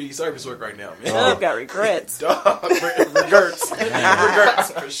community service work right now, man. I've got regrets. Dog, regrets.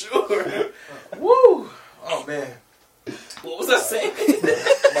 Regrets, for sure. Woo. Oh, man. What was I saying?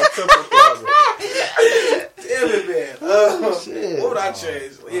 My temper problem. Damn it, man. Shit. What would I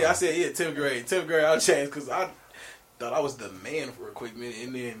change? Yeah, I said, 10th grade. 10th grade, I'll change because I thought I was the man for a quick minute,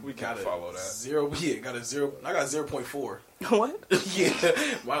 and then We can't follow that. Zero. Yeah, got a 0. I got 0.4. What? Yeah,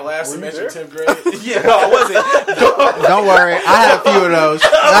 my last Were you semester, there? 10th grade. Yeah, no, I wasn't. Don't worry. I had a few of those. Hey,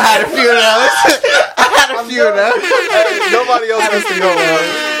 nobody else has to go, bro.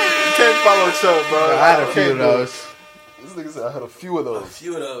 You can't follow Chuck, bro. I had a few of those. This nigga said I had a few of A those.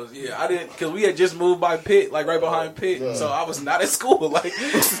 few of those, yeah. I didn't, because we had just moved by Pitt, like right behind Pitt, so I was not at school, like,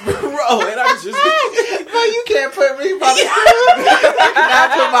 bro, and I was just, No, you can't put me by the school. You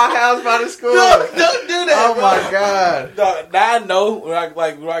cannot put my house by the school. don't do that, Oh bro. my god. Dog, now I know when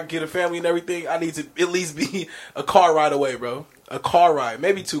I get a family and everything, I need to at least be a car ride away, bro. A car ride,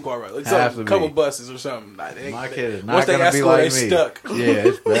 maybe 2 car rides, like Have a to couple be. buses or something. Nah, My kid is once not they gonna at be school, like they me. stuck. Yeah,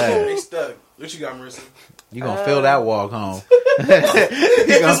 it's They bad. stuck. What you got, Marissa? You gonna feel that walk home. If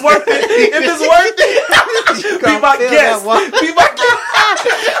it's worth it, be my guest. Be my guest.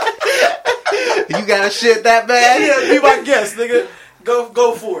 You got to shit that bad? Yeah, be my guest, nigga.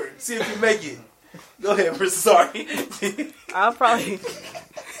 Go for it. See if you make it. Go ahead, Marissa. Sorry. I'll probably.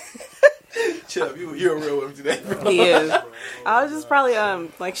 Chill up. You're a real one today, bro. He is. I'll just probably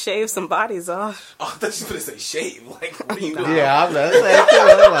like shave some bodies off. Oh, I thought you were going to say shave. Like, what are you doing? Yeah, I'm not saying too.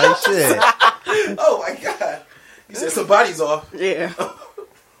 I'm like, shit. Oh, my God. You said some bodies off. Yeah.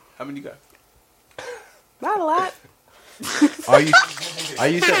 How many you got? Not a lot. Are you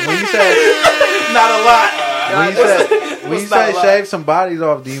when you say Not a lot. when you say shave some bodies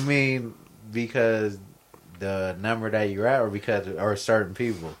off, do you mean because the number that you're at, or certain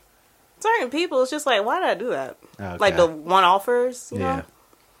people? Certain people, it's just like, why did I do that? Okay. Like the one-offers, you know?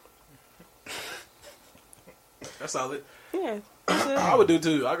 That's solid. Yeah. I would do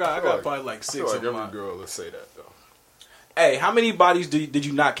too. I got like- probably like I 6 feel like of every mine. girl would say that though. Hey, how many bodies did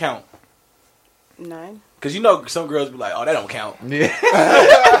you not count? 9. Because you know some girls be like, oh, that don't count. Yeah.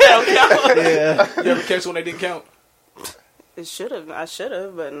 That don't count. Yeah. You ever catch when they didn't count? It should have. I should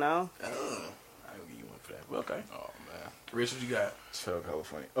have, but no. I don't give you one for that. Well, okay. Oh man, Rich, what you got? Chuck hella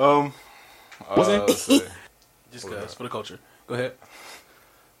funny. What's say, Just cause for the culture. Go ahead.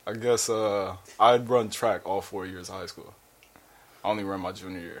 I guess I'd run track all 4 years of high school. I only ran my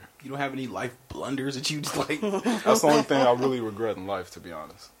junior year. You don't have any life blunders that you just like That's the only thing I really regret in life, to be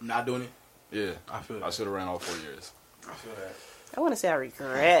honest. not doing it? Yeah, I feel that. I should have ran all 4 years. I feel that. I want to say I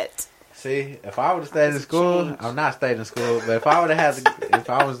regret. See, if I would have stayed in school, I'm not staying in school, but if I would have had, if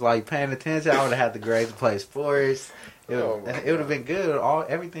I was like paying attention, I would have had the grades to play sports. It would have been good.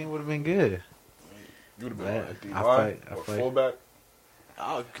 Everything would have been good. You would have been Man, like D I line play- or fullback.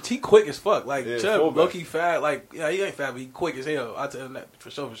 Oh, he quick as fuck. Like Yeah, Chubb, fullback. low key fat. Like he ain't fat, but he quick as hell. I tell him that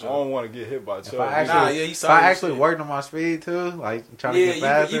for sure. I don't want to get hit by Chubb. If I Nah, actually, yeah, he if solid I as actually shit. worked on my speed too, like trying to Yeah, get you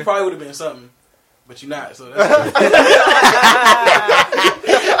faster. probably would have been something, but you're not. So that's. I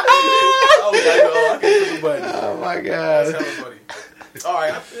can't push the button. Oh my That's god, hella funny. All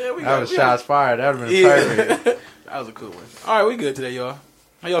right, yeah, we that got was we shots fired. That would have been Yeah. perfect. That was a cool one. All right, we good today, y'all.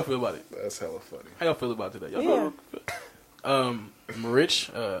 How y'all feel about it? That's hella funny. How y'all feel about today? Y'all Yeah.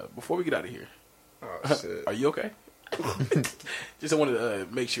 Rich, before we get out of here, Oh shit. are you okay? Just wanted to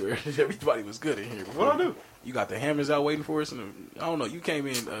make sure everybody was good in here. What I do? You got the hammers out waiting for us, and I don't know. You came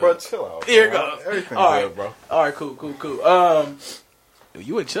in. Bro, chill out. Here it bro. goes. Everything All good, right. bro. All right, cool.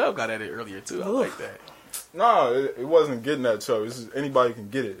 You and Chubb got at it earlier too. I like that. No, it wasn't getting that Chubb. This is anybody can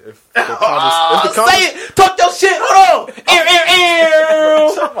get it. If the Say it. Talk your shit. Hold on.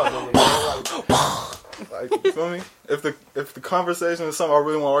 Like, you feel me? If the conversation is something I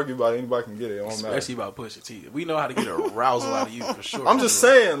really want to argue about, anybody can get it. It don't matter. Especially about Pusha T. We know how to get a arousal out of you for sure. I'm just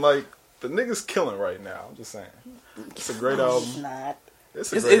saying, like, the nigga's killing right now. I'm just saying. It's a great album. Not.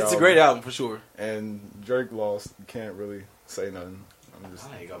 It's It's a great album for sure. And Drake lost. You can't really say nothing. I'm just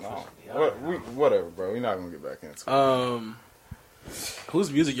I ain't gonna no. push it. Whatever, bro. We're not gonna get back into it. Whose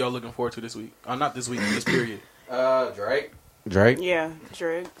music y'all looking forward to this week? Not this week, this period. Drake, Yeah,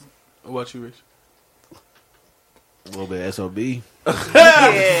 Drake. What about you, Rich? a little bit of SOB.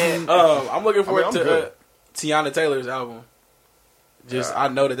 Yeah. I'm looking forward I'm to good. Tiana Taylor's album. I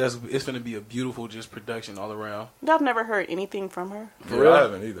know that it's going to be a beautiful just production all around. I've never heard anything from her. For Yeah, real? I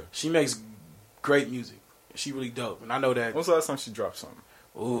haven't either. She makes great music. She really dope, and I know that. When's the last time she dropped something?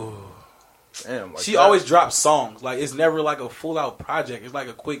 Ooh, Damn, like she that. always drops songs. Like it's never like a full out project. It's like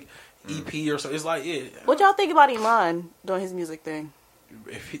a quick EP or something. It's like What y'all think about Iman doing his music thing?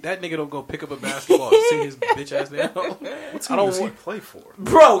 if that nigga don't go pick up a basketball and sit his bitch ass down. What I team don't does he want- play for?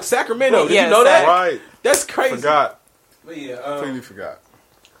 Bro, Sacramento. Did Yeah, you know that? Right. That's crazy. Forgot. But yeah, Completely forgot.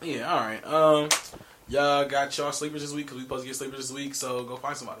 yeah, all right. Y'all got y'all sleepers this week because we supposed to get sleepers this week. So go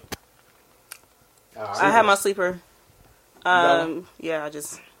find somebody. I have my sleeper. got one? Yeah, I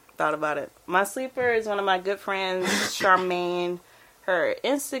just thought about it. My sleeper is one of my good friends, Charmaine. Her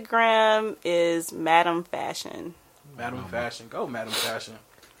Instagram is Madam Fashion. Madam Fashion. Go Madam Fashion.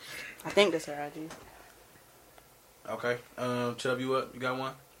 I think that's her IG. Okay. Chubb, you up? You got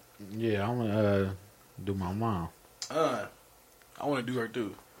one? Yeah, I'm gonna do my mom. I want to do her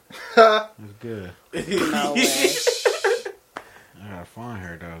too. It's good. No way. I gotta find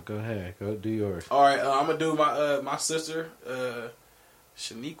her though. Go ahead, go do yours. All right, I'm gonna do my sister,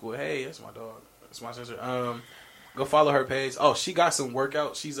 Shaniqua. Hey, that's my dog. That's my sister. Go follow her page. Oh, she got some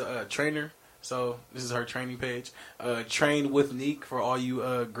workouts. She's a trainer, so this is her training page. Train with Neek for all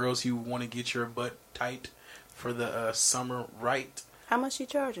you girls who want to get your butt tight for the summer right. How much she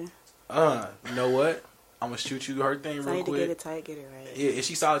charging? You know what? I'm gonna shoot you her thing So I real need to quick. get it tight, get it right. Yeah, and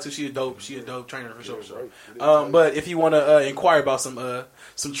she's solid too. She a dope trainer for sure. But if you want to inquire about some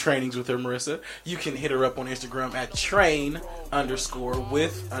trainings with her, Marissa, you can hit her up on Instagram at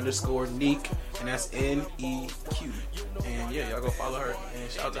train_with_Neek, and that's NEQ. And yeah, y'all go follow her and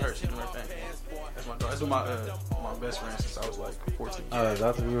shout out to her. She's doing her thing. That's my dog. That's been my best friend since I was like 14. Is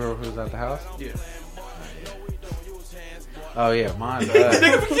that the viewer who's at the house? Yeah. Oh yeah, mine.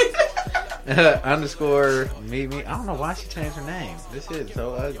 Underscore meet me. I don't know why she changed her name. This shit is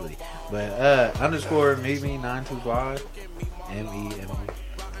so ugly. But underscore meet me 925 MEME.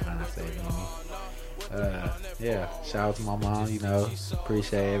 When I say MEME. Yeah. Shout out to my mom. You know,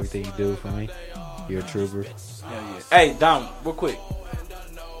 appreciate everything you do for me. You're a trooper. Yeah. Hey, Dom, real quick.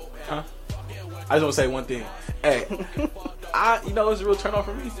 Huh? I just want to say one thing. Hey, it's a real turn off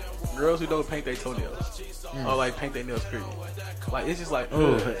for me. Girls who don't paint their toenails. Or like paint their nails, period. Like it's just like,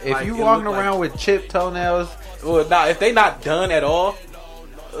 Ooh, ugh. if Like, you it walking look around with chipped toenails, if they not done at all,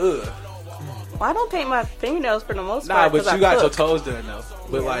 ugh. Well, I don't paint my fingernails for the most Nah, part. but 'cause you I got your cook. toes done though.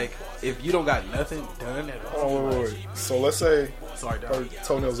 But like, if you don't got nothing done at all, Oh, wait. So let's say sorry, her dog.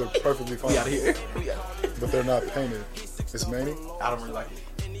 toenails are perfectly We out fine, here. but they're not painted. It's Manny? I don't really like it.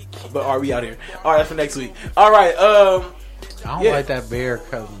 But are we out here? All right, that's for next week. All right, I don't Yeah. like that bear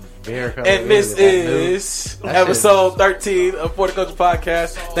color. and this is episode 13 of For the Culture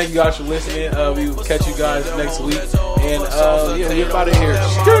Podcast. Thank you guys for listening. We will catch you guys next week. And we out of here.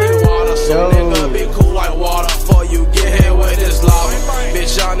 Nigga, be cool like water for you. Get here with this lava.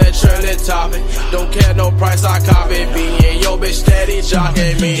 Bitch on that trailing topic. Don't care no price, I cop it. Be in your bitch steady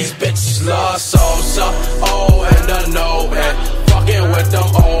jocking me. These bitches love Sosa, oh, and the no, and fucking with them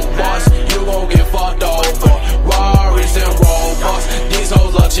old boss, you gon' get fucked over. Rarries and robots,